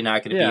it's probably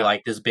not going to be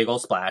like this big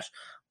old splash.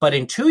 But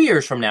in 2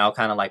 years from now,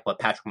 kind of like what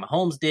Patrick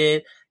Mahomes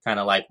did, kind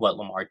of like what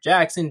Lamar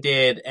Jackson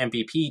did,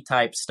 MVP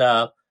type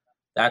stuff,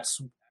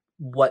 that's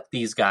what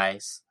these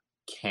guys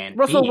can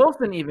Russell be.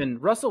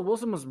 Russell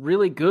Wilson was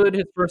really good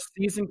his first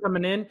season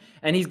coming in,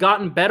 and he's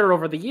gotten better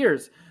over the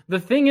years. The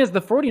thing is,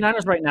 the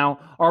 49ers right now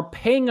are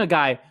paying a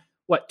guy,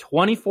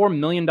 $24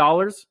 million?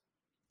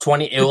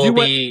 It will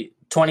be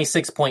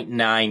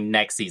 26.9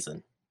 next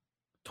season.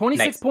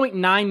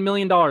 $26.9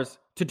 million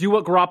to do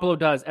what Garoppolo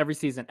does every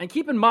season. And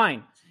keep in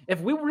mind, if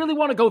we really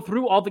want to go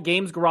through all the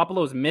games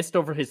Garoppolo's missed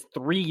over his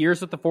 3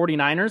 years with the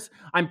 49ers,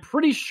 I'm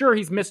pretty sure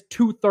he's missed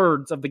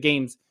 2/3 of the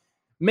games,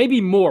 maybe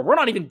more. We're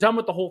not even done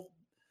with the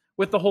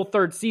whole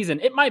third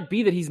season. It might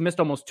be that he's missed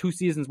almost 2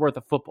 seasons worth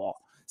of football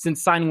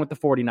since signing with the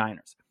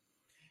 49ers.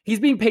 He's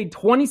being paid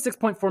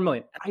 $26.4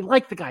 million. I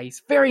like the guy.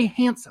 He's very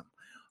handsome.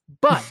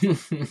 But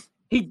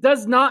he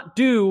does not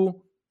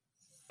do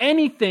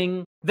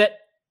anything that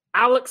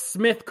Alex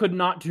Smith could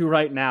not do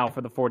right now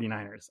for the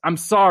 49ers. I'm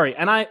sorry.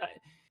 And I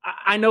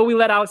know we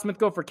let Alex Smith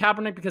go for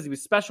Kaepernick because he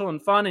was special and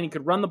fun and he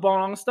could run the ball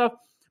and all this stuff.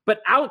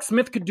 But Alex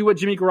Smith could do what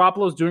Jimmy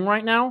Garoppolo is doing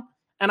right now.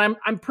 And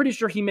I'm pretty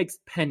sure he makes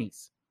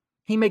pennies.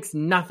 He makes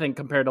nothing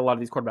compared to a lot of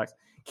these quarterbacks.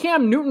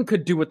 Cam Newton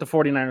could do what the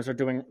 49ers are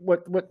doing,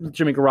 what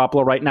Jimmy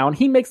Garoppolo right now, and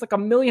he makes like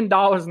 $1 million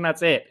and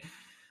that's it.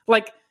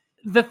 Like,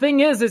 the thing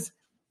is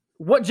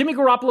what Jimmy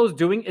Garoppolo is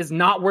doing is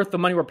not worth the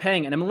money we're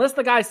paying. And unless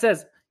the guy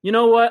says, you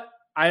know what,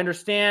 I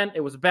understand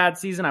it was a bad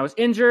season, I was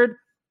injured,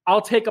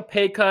 I'll take a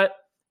pay cut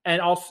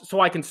and so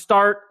I can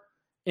start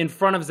in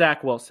front of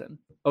Zach Wilson.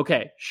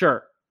 Okay,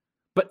 sure.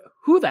 But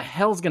who the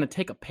hell's going to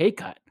take a pay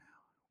cut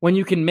when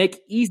you can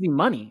make easy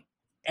money?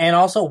 And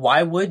also,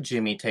 why would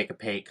Jimmy take a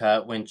pay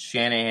cut when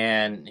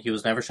Shanahan, he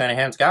was never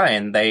Shanahan's guy,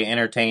 and they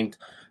entertained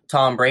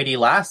Tom Brady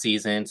last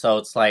season? So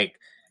it's like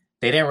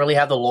they didn't really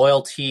have the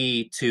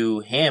loyalty to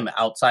him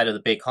outside of the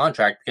big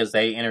contract because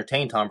they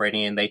entertained Tom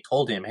Brady and they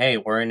told him, hey,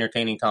 we're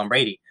entertaining Tom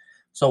Brady.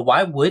 So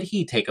why would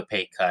he take a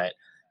pay cut?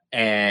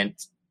 And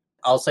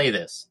I'll say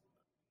this.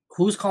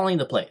 Who's calling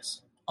the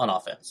plays on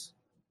offense?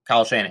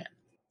 Kyle Shanahan.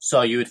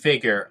 So you would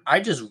figure, I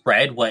just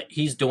read what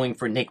he's doing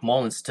for Nick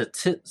Mullins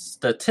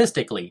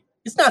statistically.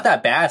 It's not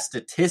that bad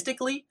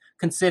statistically,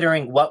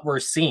 considering what we're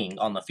seeing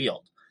on the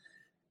field.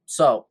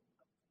 So,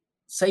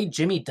 say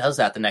Jimmy does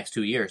that the next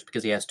 2 years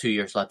because he has 2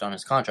 years left on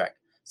his contract.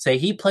 Say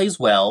he plays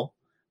well,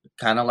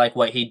 kind of like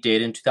what he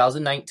did in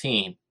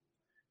 2019.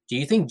 Do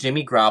you think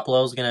Jimmy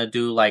Garoppolo is going to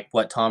do like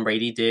what Tom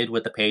Brady did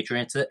with the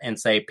Patriots and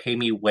say, pay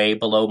me way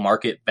below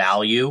market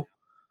value?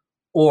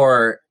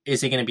 Or is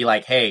he going to be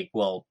like, hey,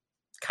 well,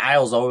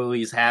 Kyle's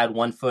always had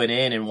 1 foot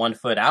in and 1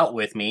 foot out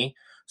with me,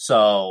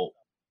 so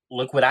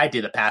look what I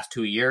did the past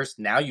 2 years.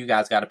 Now you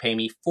guys got to pay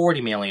me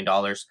 $40 million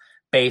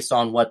based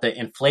on what the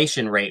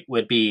inflation rate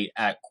would be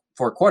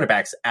for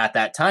quarterbacks at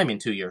that time in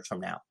 2 years from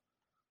now.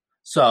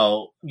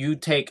 So you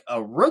take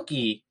a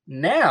rookie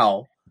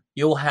now,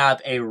 you'll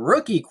have a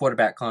rookie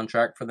quarterback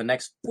contract for the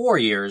next 4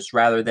 years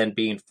rather than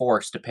being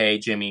forced to pay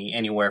Jimmy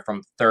anywhere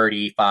from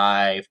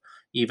 35,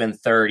 even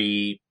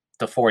 30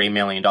 to $40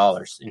 million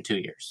in 2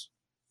 years.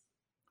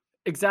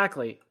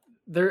 Exactly.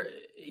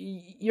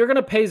 You're going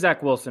to pay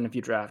Zach Wilson if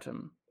you draft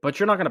him, but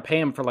you're not going to pay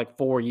him for like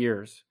 4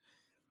 years.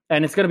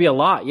 And it's going to be a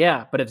lot,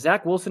 yeah. But if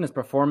Zach Wilson is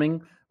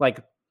performing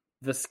like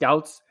the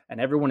scouts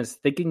and everyone is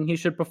thinking he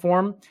should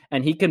perform,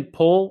 and he can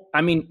pull, I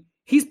mean,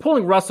 he's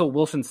pulling Russell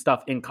Wilson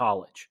stuff in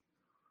college.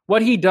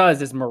 What he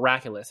does is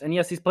miraculous. And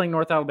yes, he's playing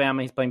North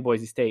Alabama, he's playing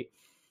Boise State.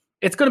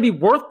 It's going to be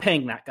worth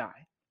paying that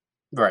guy.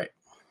 Right.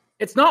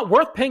 It's not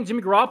worth paying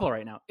Jimmy Garoppolo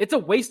right now. It's a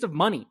waste of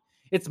money.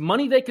 It's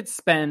money they could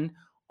spend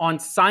on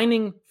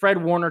signing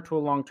Fred Warner to a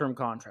long-term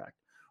contract,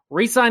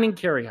 re-signing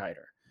Kerry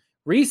Hyder,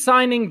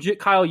 re-signing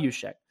Kyle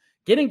Juszczyk,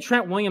 getting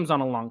Trent Williams on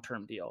a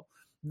long-term deal.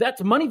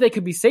 That's money they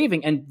could be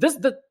saving. And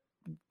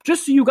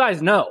just so you guys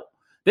know,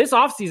 this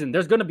offseason,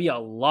 there's going to be a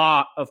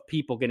lot of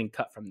people getting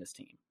cut from this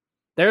team.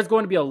 There's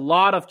going to be a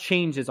lot of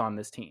changes on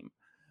this team.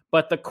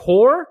 But the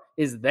core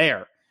is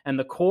there. And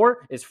the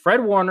core is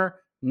Fred Warner,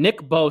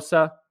 Nick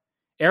Bosa,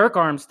 Eric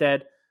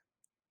Armstead,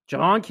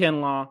 John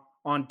Kinlaw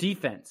on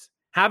defense.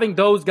 Having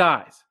those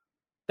guys,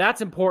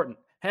 that's important.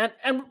 And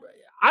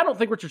I don't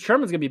think Richard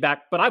Sherman's going to be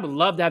back, but I would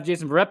love to have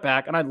Jason Verrett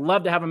back, and I'd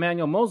love to have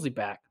Emmanuel Mosley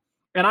back.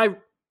 And I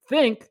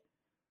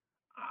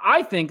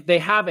think they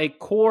have a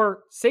core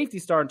safety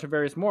star in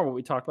Tavarius Moore, what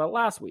we talked about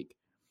last week.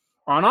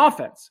 On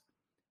offense,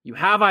 you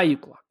have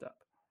Ayuk locked up.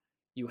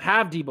 You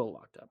have Debo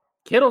locked up.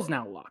 Kittle's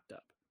now locked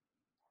up.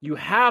 You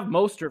have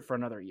Mostert for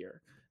another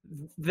year.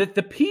 The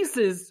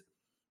pieces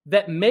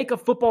that make a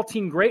football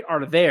team great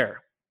are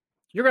there.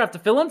 You're going to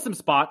have to fill in some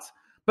spots,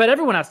 but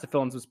everyone has to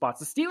fill in some spots.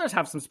 The Steelers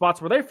have some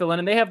spots where they fill in,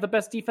 and they have the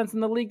best defense in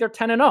the league. They're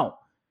 10-0.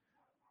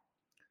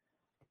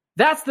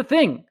 That's the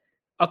thing.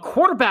 A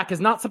quarterback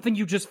is not something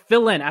you just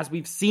fill in, as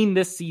we've seen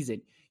this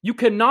season. You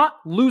cannot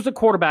lose a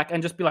quarterback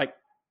and just be like,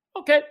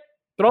 okay,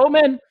 throw him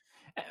in.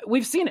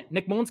 We've seen it.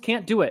 Nick Mullins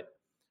can't do it.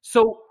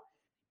 So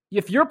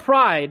if your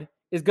pride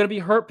is going to be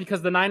hurt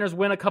because the Niners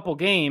win a couple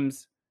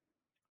games,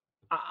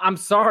 I'm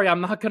sorry,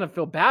 I'm not going to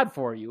feel bad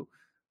for you.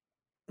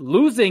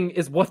 Losing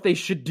is what they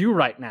should do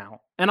right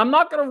now. And I'm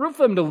not going to root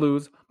for them to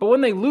lose, but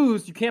when they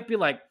lose, you can't be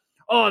like,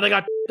 oh, they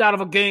got out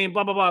of a game,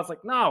 blah, blah, blah. It's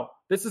like, no,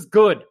 this is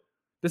good.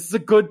 This is a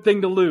good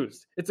thing to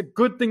lose. It's a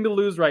good thing to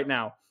lose right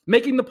now.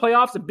 Making the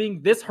playoffs and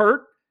being this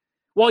hurt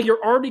while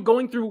you're already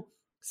going through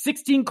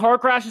 16 car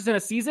crashes in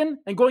a season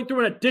and going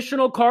through an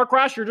additional car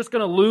crash you're just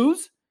going to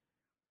lose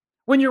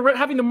when you're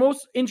having the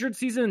most injured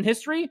season in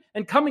history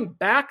and coming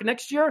back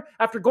next year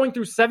after going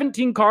through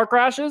 17 car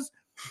crashes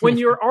when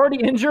you're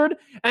already injured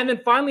and then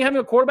finally having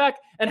a quarterback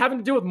and having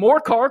to deal with more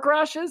car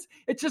crashes.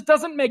 It just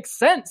doesn't make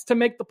sense to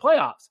make the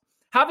playoffs.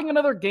 Having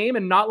another game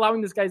and not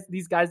allowing these guys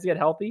to get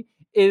healthy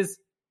is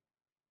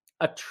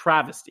a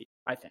travesty,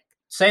 I think.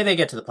 Say they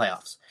get to the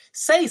playoffs.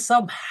 Say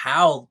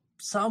somehow,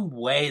 some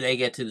way they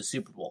get to the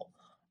Super Bowl.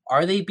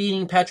 Are they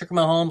beating Patrick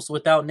Mahomes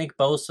without Nick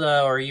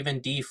Bosa or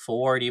even Dee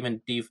Ford,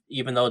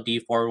 even though Dee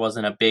Ford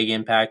wasn't a big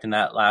impact in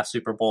that last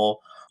Super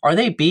Bowl? Are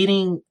they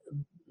beating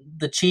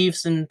the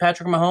Chiefs and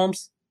Patrick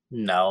Mahomes?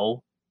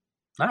 No,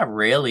 not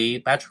really.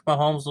 Patrick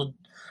Mahomes will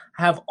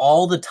have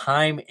all the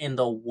time in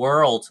the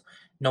world,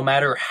 no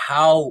matter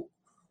how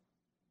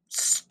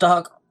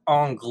stuck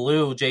on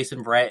glue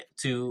Jason Verrett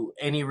to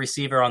any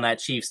receiver on that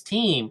Chiefs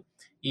team,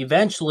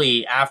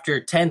 eventually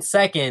after 10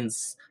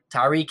 seconds,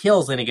 Tyreek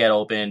Hill's going to get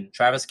open.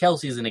 Travis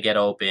Kelce's going to get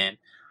open.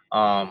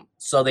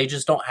 So they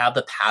just don't have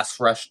the pass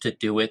rush to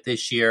do it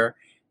this year.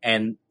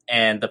 And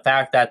the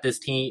fact that this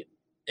team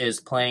is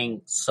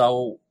playing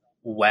so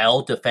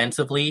well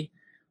defensively,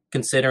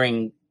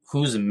 considering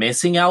who's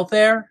missing out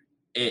there,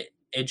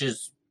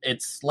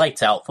 it's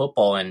lights out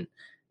football.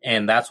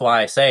 And that's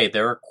why I say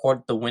the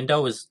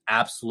window is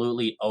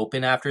absolutely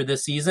open after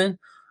this season.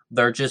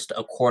 They're just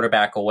a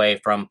quarterback away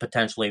from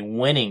potentially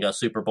winning a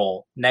Super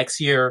Bowl next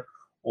year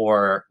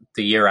or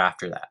the year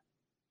after that.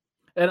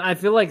 And I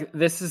feel like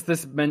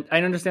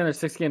I understand there's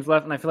 6 games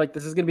left, and I feel like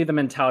this is going to be the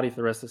mentality for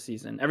the rest of the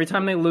season. Every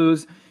time they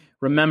lose,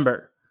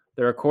 remember,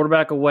 they're a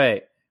quarterback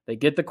away. They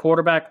get the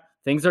quarterback.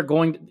 Things are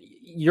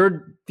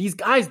these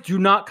guys do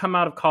not come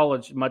out of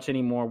college much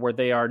anymore where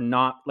they are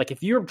not, like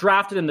if you're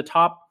drafted in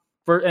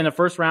the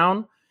first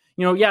round,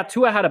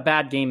 Tua had a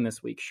bad game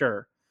this week,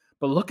 sure.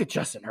 But look at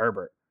Justin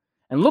Herbert.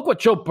 And look what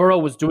Joe Burrow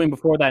was doing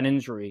before that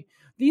injury.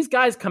 These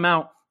guys come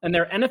out and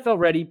they're NFL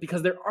ready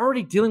because they're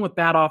already dealing with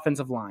bad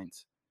offensive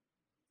lines.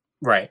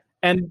 Right.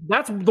 And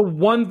that's the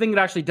one thing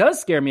that actually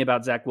does scare me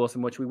about Zach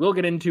Wilson, which we will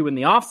get into in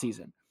the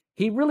offseason.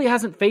 He really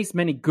hasn't faced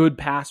many good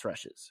pass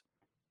rushes.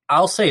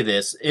 I'll say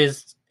this,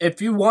 is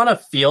if you want to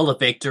feel the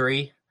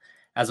victory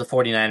as a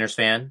 49ers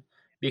fan,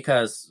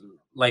 because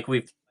like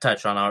we've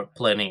touched on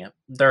plenty,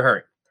 they're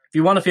hurt. If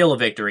you want to feel a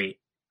victory,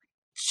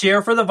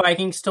 cheer for the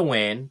Vikings to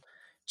win,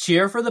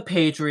 cheer for the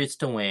Patriots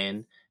to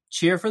win,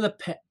 cheer for the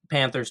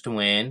Panthers to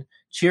win,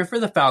 cheer for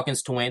the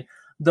Falcons to win.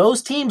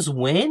 Those teams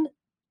win,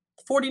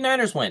 the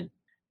 49ers win.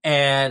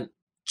 And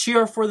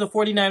cheer for the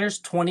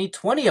 49ers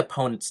 2020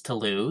 opponents to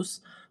lose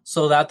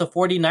so that the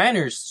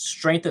 49ers'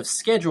 strength of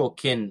schedule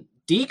can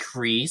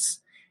decrease,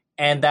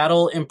 and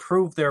that'll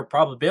improve their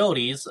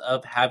probabilities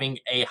of having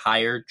a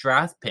higher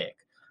draft pick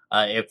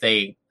if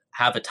they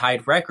have a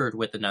tied record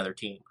with another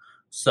team.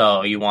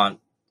 So you want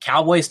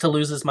Cowboys to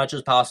lose as much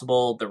as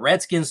possible, the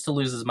Redskins to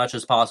lose as much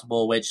as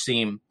possible, which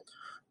seem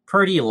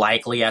pretty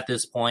likely at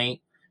this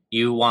point.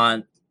 You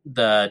want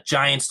the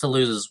Giants to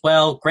lose as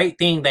well. Great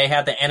thing they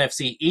have the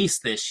NFC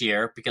East this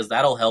year because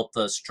that'll help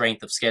the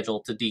strength of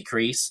schedule to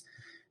decrease.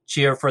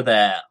 Cheer for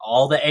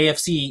all the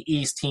AFC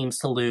East teams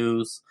to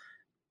lose.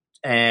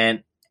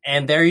 And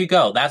there you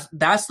go.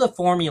 That's the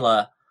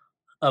formula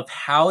of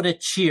how to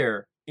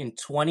cheer in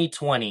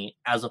 2020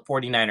 as a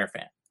 49er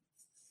fan.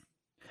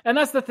 And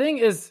that's the thing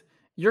is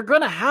you're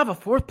going to have a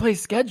 4th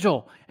place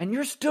schedule and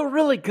you're still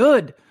really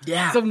good.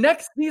 Yeah. So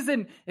next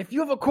season, if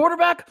you have a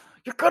quarterback,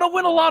 you're going to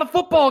win a lot of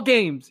football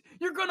games.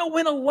 You're going to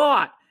win a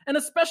lot. And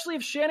especially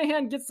if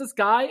Shanahan gets this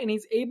guy and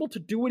he's able to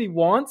do what he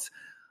wants,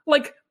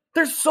 like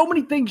there's so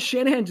many things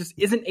Shanahan just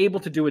isn't able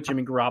to do with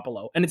Jimmy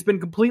Garoppolo. And it's been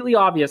completely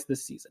obvious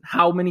this season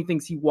how many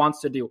things he wants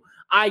to do.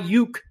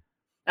 Ayuk,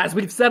 as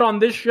we've said on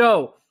this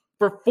show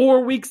for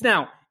 4 weeks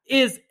now,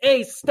 is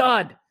a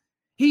stud.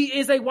 He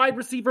is a wide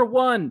receiver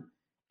 1.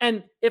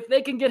 And if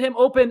they can get him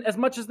open as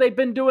much as they've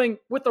been doing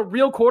with a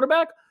real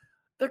quarterback,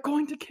 they're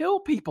going to kill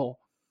people.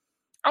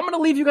 I'm going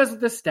to leave you guys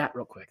with this stat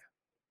real quick.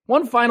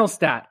 One final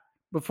stat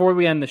before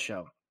we end the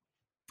show.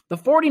 The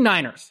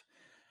 49ers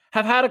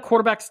have had a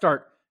quarterback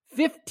start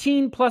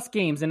 15 plus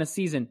games in a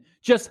season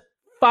just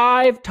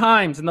 5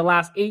 times in the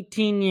last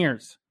 18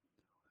 years.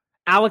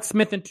 Alex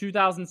Smith in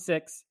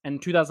 2006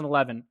 and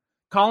 2011,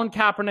 Colin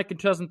Kaepernick in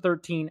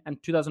 2013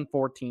 and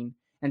 2014,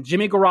 and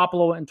Jimmy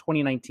Garoppolo in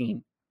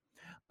 2019.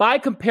 By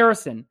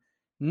comparison,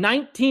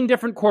 19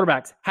 different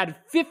quarterbacks had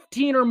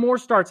 15 or more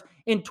starts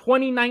in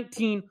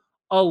 2019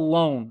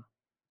 alone.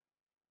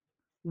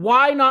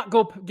 Why not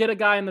go get a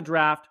guy in the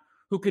draft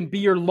who can be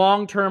your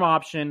long-term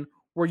option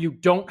where you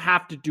don't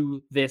have to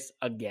do this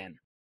again?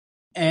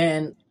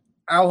 And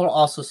I will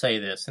also say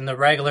this. In the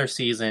regular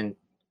season,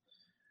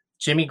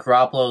 Jimmy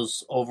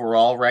Garoppolo's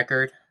overall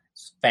record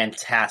is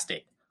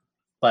fantastic.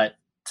 But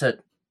to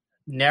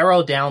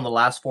narrow down the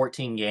last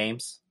 14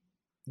 games,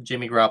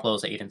 Jimmy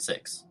Garoppolo's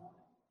 8-6.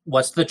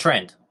 What's the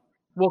trend?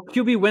 Well,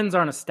 QB wins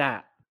aren't a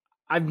stat.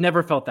 I've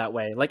never felt that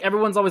way. Like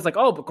everyone's always like,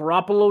 oh, but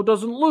Garoppolo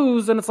doesn't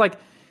lose. And it's like,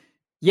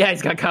 yeah,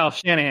 he's got Kyle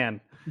Shanahan.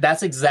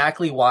 That's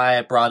exactly why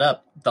I brought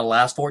up the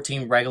last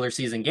 14 regular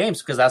season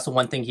games, because that's the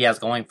one thing he has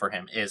going for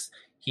him is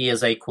he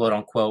is a quote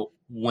unquote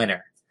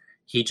winner.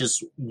 He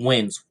just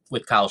wins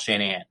with Kyle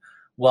Shanahan.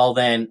 Well,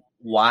 then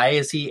why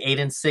is he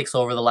 8-6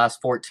 over the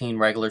last 14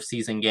 regular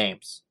season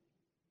games?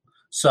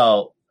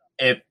 So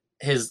if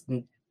his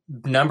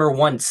number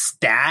one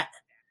stat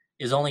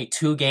is only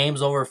 2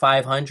 games over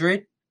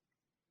 500,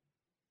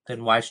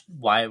 then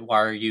why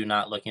are you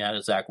not looking at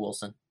a Zach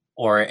Wilson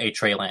or a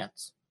Trey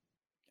Lance?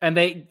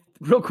 And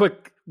real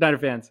quick, Niner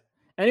fans,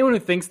 anyone who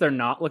thinks they're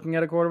not looking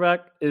at a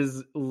quarterback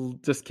is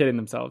just kidding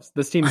themselves.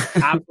 This team is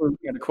absolutely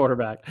looking at a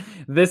quarterback.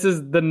 This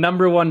is the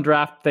number one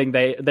draft thing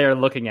they're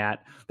looking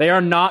at. They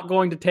are not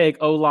going to take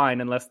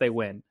O-line unless they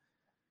win.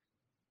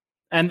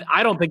 And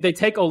I don't think they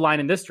take O-line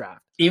in this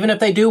draft. Even if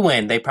they do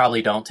win, they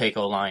probably don't take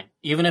O-line.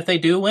 Even if they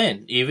do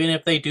win, even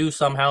if they do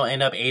somehow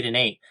end up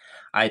 8-8,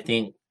 I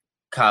think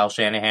Kyle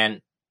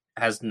Shanahan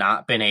has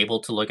not been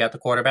able to look at the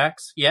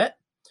quarterbacks yet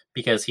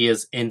because he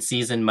is in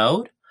season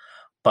mode.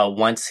 But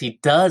once he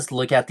does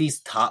look at these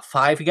top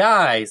 5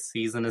 guys,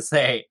 he's going to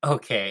say,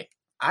 okay,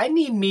 I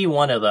need me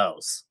one of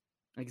those.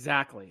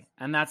 Exactly.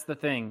 And that's the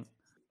thing.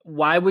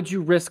 Why would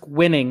you risk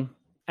winning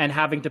and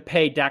having to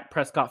pay Dak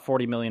Prescott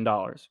 $40 million?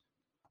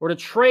 Or to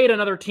trade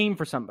another team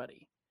for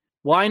somebody?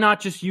 Why not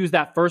just use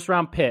that first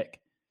round pick,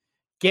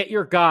 get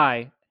your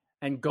guy,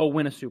 and go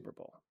win a Super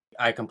Bowl?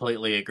 I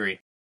completely agree.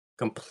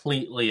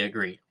 Completely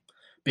agree.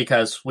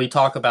 Because we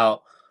talk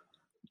about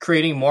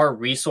creating more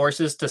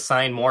resources to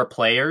sign more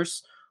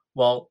players.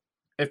 Well,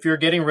 if you're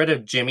getting rid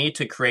of Jimmy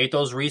to create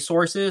those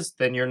resources,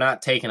 then you're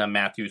not taking a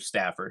Matthew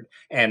Stafford.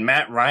 And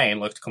Matt Ryan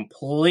looked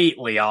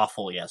completely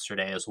awful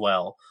yesterday as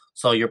well.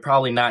 So you're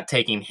probably not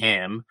taking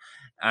him.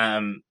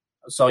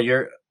 So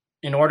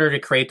in order to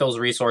create those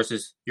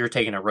resources, you're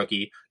taking a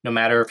rookie, no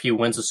matter if he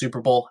wins a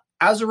Super Bowl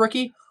as a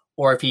rookie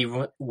or if he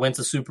wins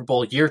a Super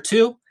Bowl year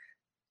 2.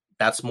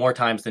 That's more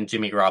times than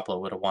Jimmy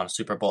Garoppolo would have won a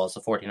Super Bowl as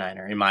a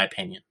 49er, in my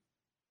opinion.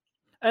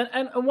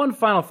 And one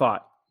final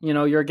thought.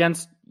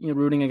 You're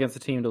rooting against the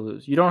team to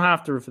lose. You don't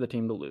have to root for the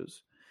team to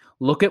lose.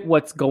 Look at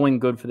what's going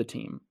good for the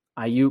team.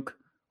 Ayuk,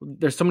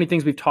 there's so many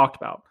things we've talked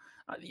about.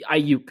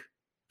 Ayuk,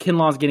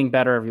 Kinlaw's getting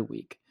better every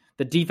week.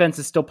 The defense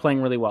is still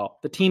playing really well.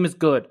 The team is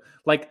good.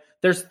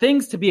 There's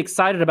things to be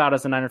excited about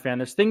as a Niner fan.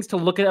 There's things to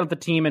look at the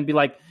team and be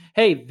like,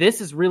 hey,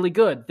 this is really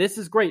good. This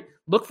is great.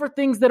 Look for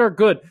things that are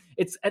good.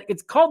 It's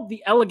called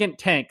the elegant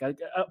tank. A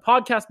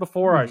podcast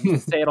before I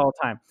used to say it all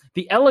the time.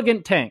 The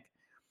elegant tank.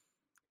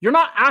 You're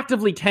not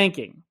actively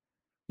tanking.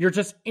 You're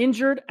just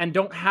injured and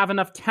don't have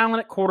enough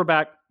talent at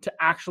quarterback to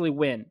actually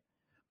win.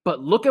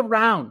 But look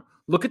around.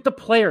 Look at the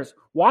players.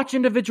 Watch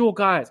individual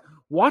guys.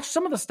 Watch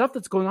some of the stuff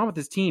that's going on with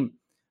this team.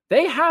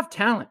 They have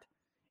talent.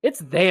 It's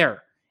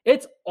there.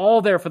 It's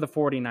all there for the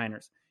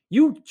 49ers.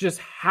 You just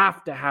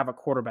have to have a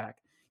quarterback.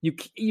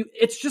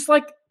 It's just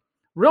like,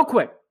 real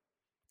quick,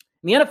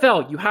 in the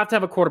NFL, you have to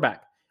have a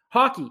quarterback.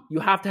 Hockey, you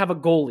have to have a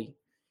goalie.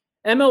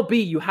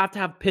 MLB, you have to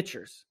have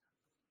pitchers.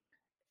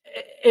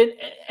 In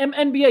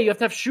NBA, you have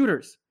to have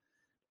shooters.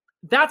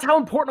 That's how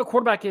important a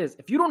quarterback is.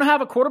 If you don't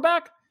have a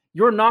quarterback,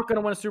 you're not going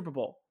to win a Super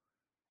Bowl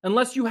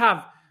unless you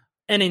have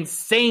an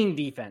insane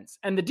defense.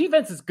 And the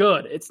defense is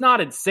good. It's not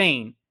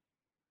insane.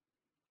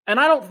 And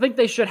I don't think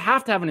they should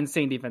have to have an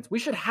insane defense. We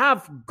should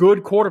have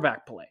good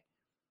quarterback play.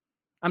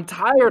 I'm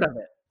tired of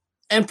it.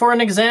 And for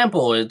an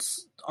example,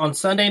 it's on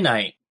Sunday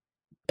night.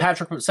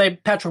 Patrick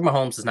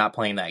Mahomes is not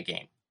playing that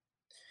game.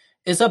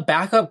 Is a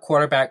backup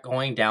quarterback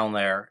going down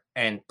there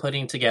and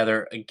putting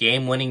together a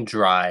game-winning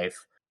drive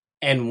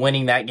and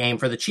winning that game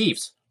for the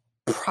Chiefs?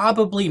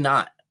 Probably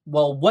not.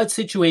 Well, what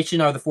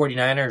situation are the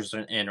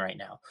 49ers in right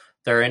now?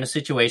 They're in a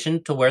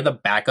situation to where the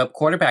backup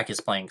quarterback is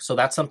playing. So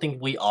that's something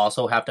we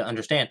also have to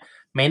understand.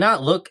 May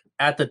not look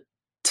at the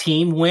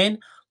team win.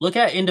 Look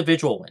at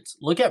individual wins.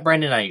 Look at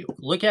Brandon Ayuk.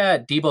 Look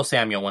at Deebo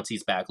Samuel once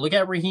he's back. Look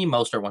at Raheem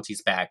Mostert once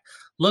he's back.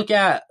 Look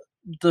at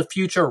the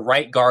future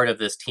right guard of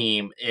this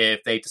team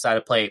if they decide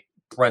to play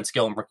Brent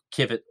Skill and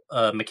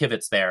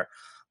McKivitz there.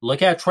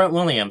 Look at Trent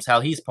Williams,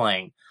 how he's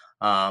playing.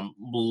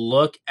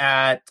 Look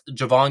at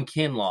Javon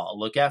Kinlaw.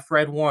 Look at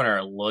Fred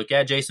Warner. Look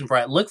at Jason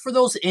Verrett. Look for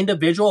those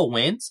individual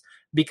wins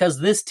because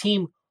this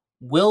team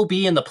will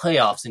be in the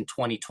playoffs in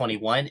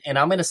 2021, and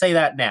I'm going to say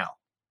that now.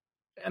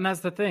 And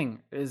that's the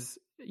thing, is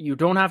you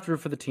don't have to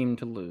root for the team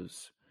to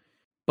lose.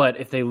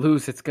 But if they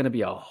lose, it's going to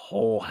be a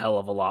whole hell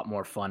of a lot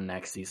more fun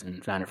next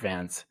season, Niner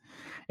fans.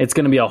 It's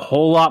going to be a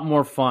whole lot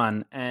more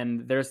fun,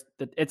 and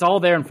it's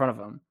all there in front of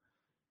them.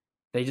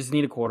 They just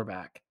need a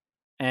quarterback.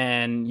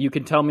 And you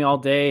can tell me all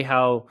day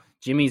how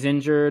Jimmy's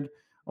injured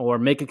or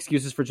make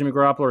excuses for Jimmy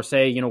Garoppolo or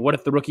say, what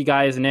if the rookie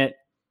guy isn't it?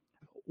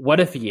 What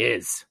if he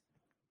is?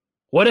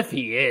 What if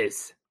he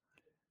is?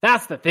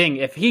 That's the thing.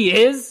 If he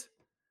is,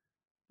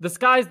 the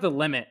sky's the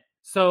limit.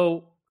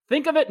 So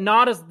think of it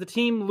not as the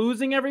team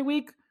losing every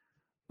week,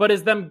 but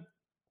as them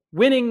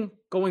winning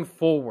going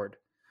forward.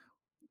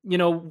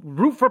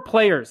 Root for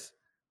players.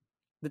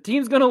 The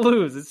team's going to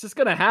lose. It's just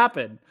going to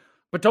happen.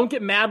 But don't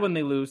get mad when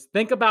they lose.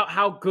 Think about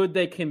how good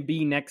they can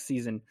be next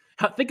season.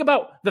 Think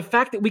about the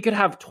fact that we could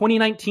have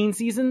 2019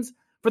 seasons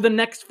for the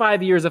next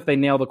 5 years if they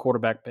nail the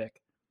quarterback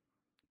pick.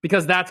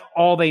 Because that's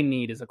all they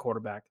need is a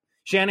quarterback.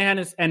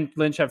 Shanahan and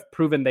Lynch have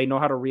proven they know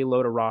how to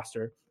reload a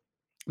roster.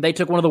 They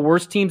took one of the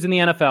worst teams in the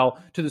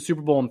NFL to the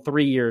Super Bowl in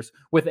 3 years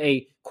with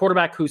a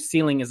quarterback whose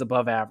ceiling is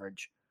above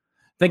average.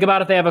 Think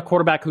about if they have a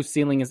quarterback whose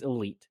ceiling is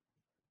elite.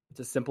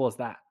 It's as simple as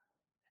that.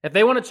 If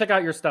they want to check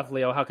out your stuff,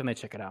 Leo, how can they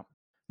check it out?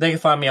 They can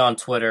find me on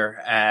Twitter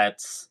at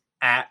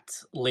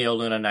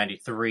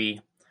LeoLuna93,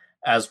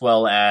 as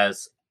well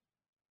as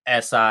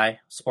SI,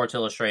 Sports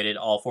Illustrated,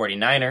 All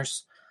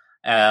 49ers.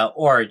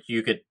 Or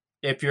you could,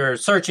 if you're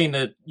searching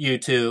the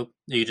YouTube,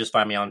 you just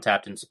find me on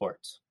Tapped In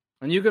Sports.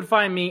 And you can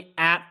find me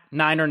at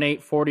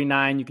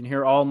NinerNate49. You can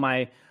hear all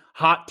my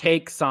hot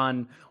takes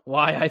on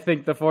why I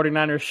think the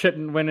 49ers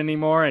shouldn't win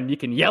anymore. And you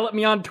can yell at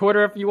me on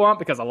Twitter if you want,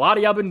 because a lot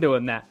of y'all been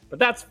doing that. But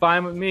that's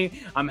fine with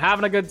me. I'm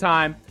having a good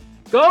time.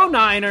 Go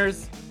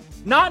Niners!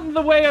 Not in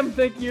the way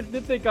you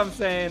think I'm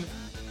saying.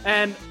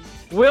 And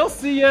we'll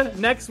see you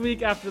next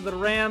week after the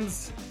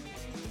Rams.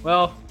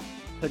 Well,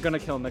 they're going to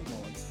kill Nick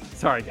Mullins.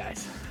 Sorry,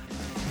 guys.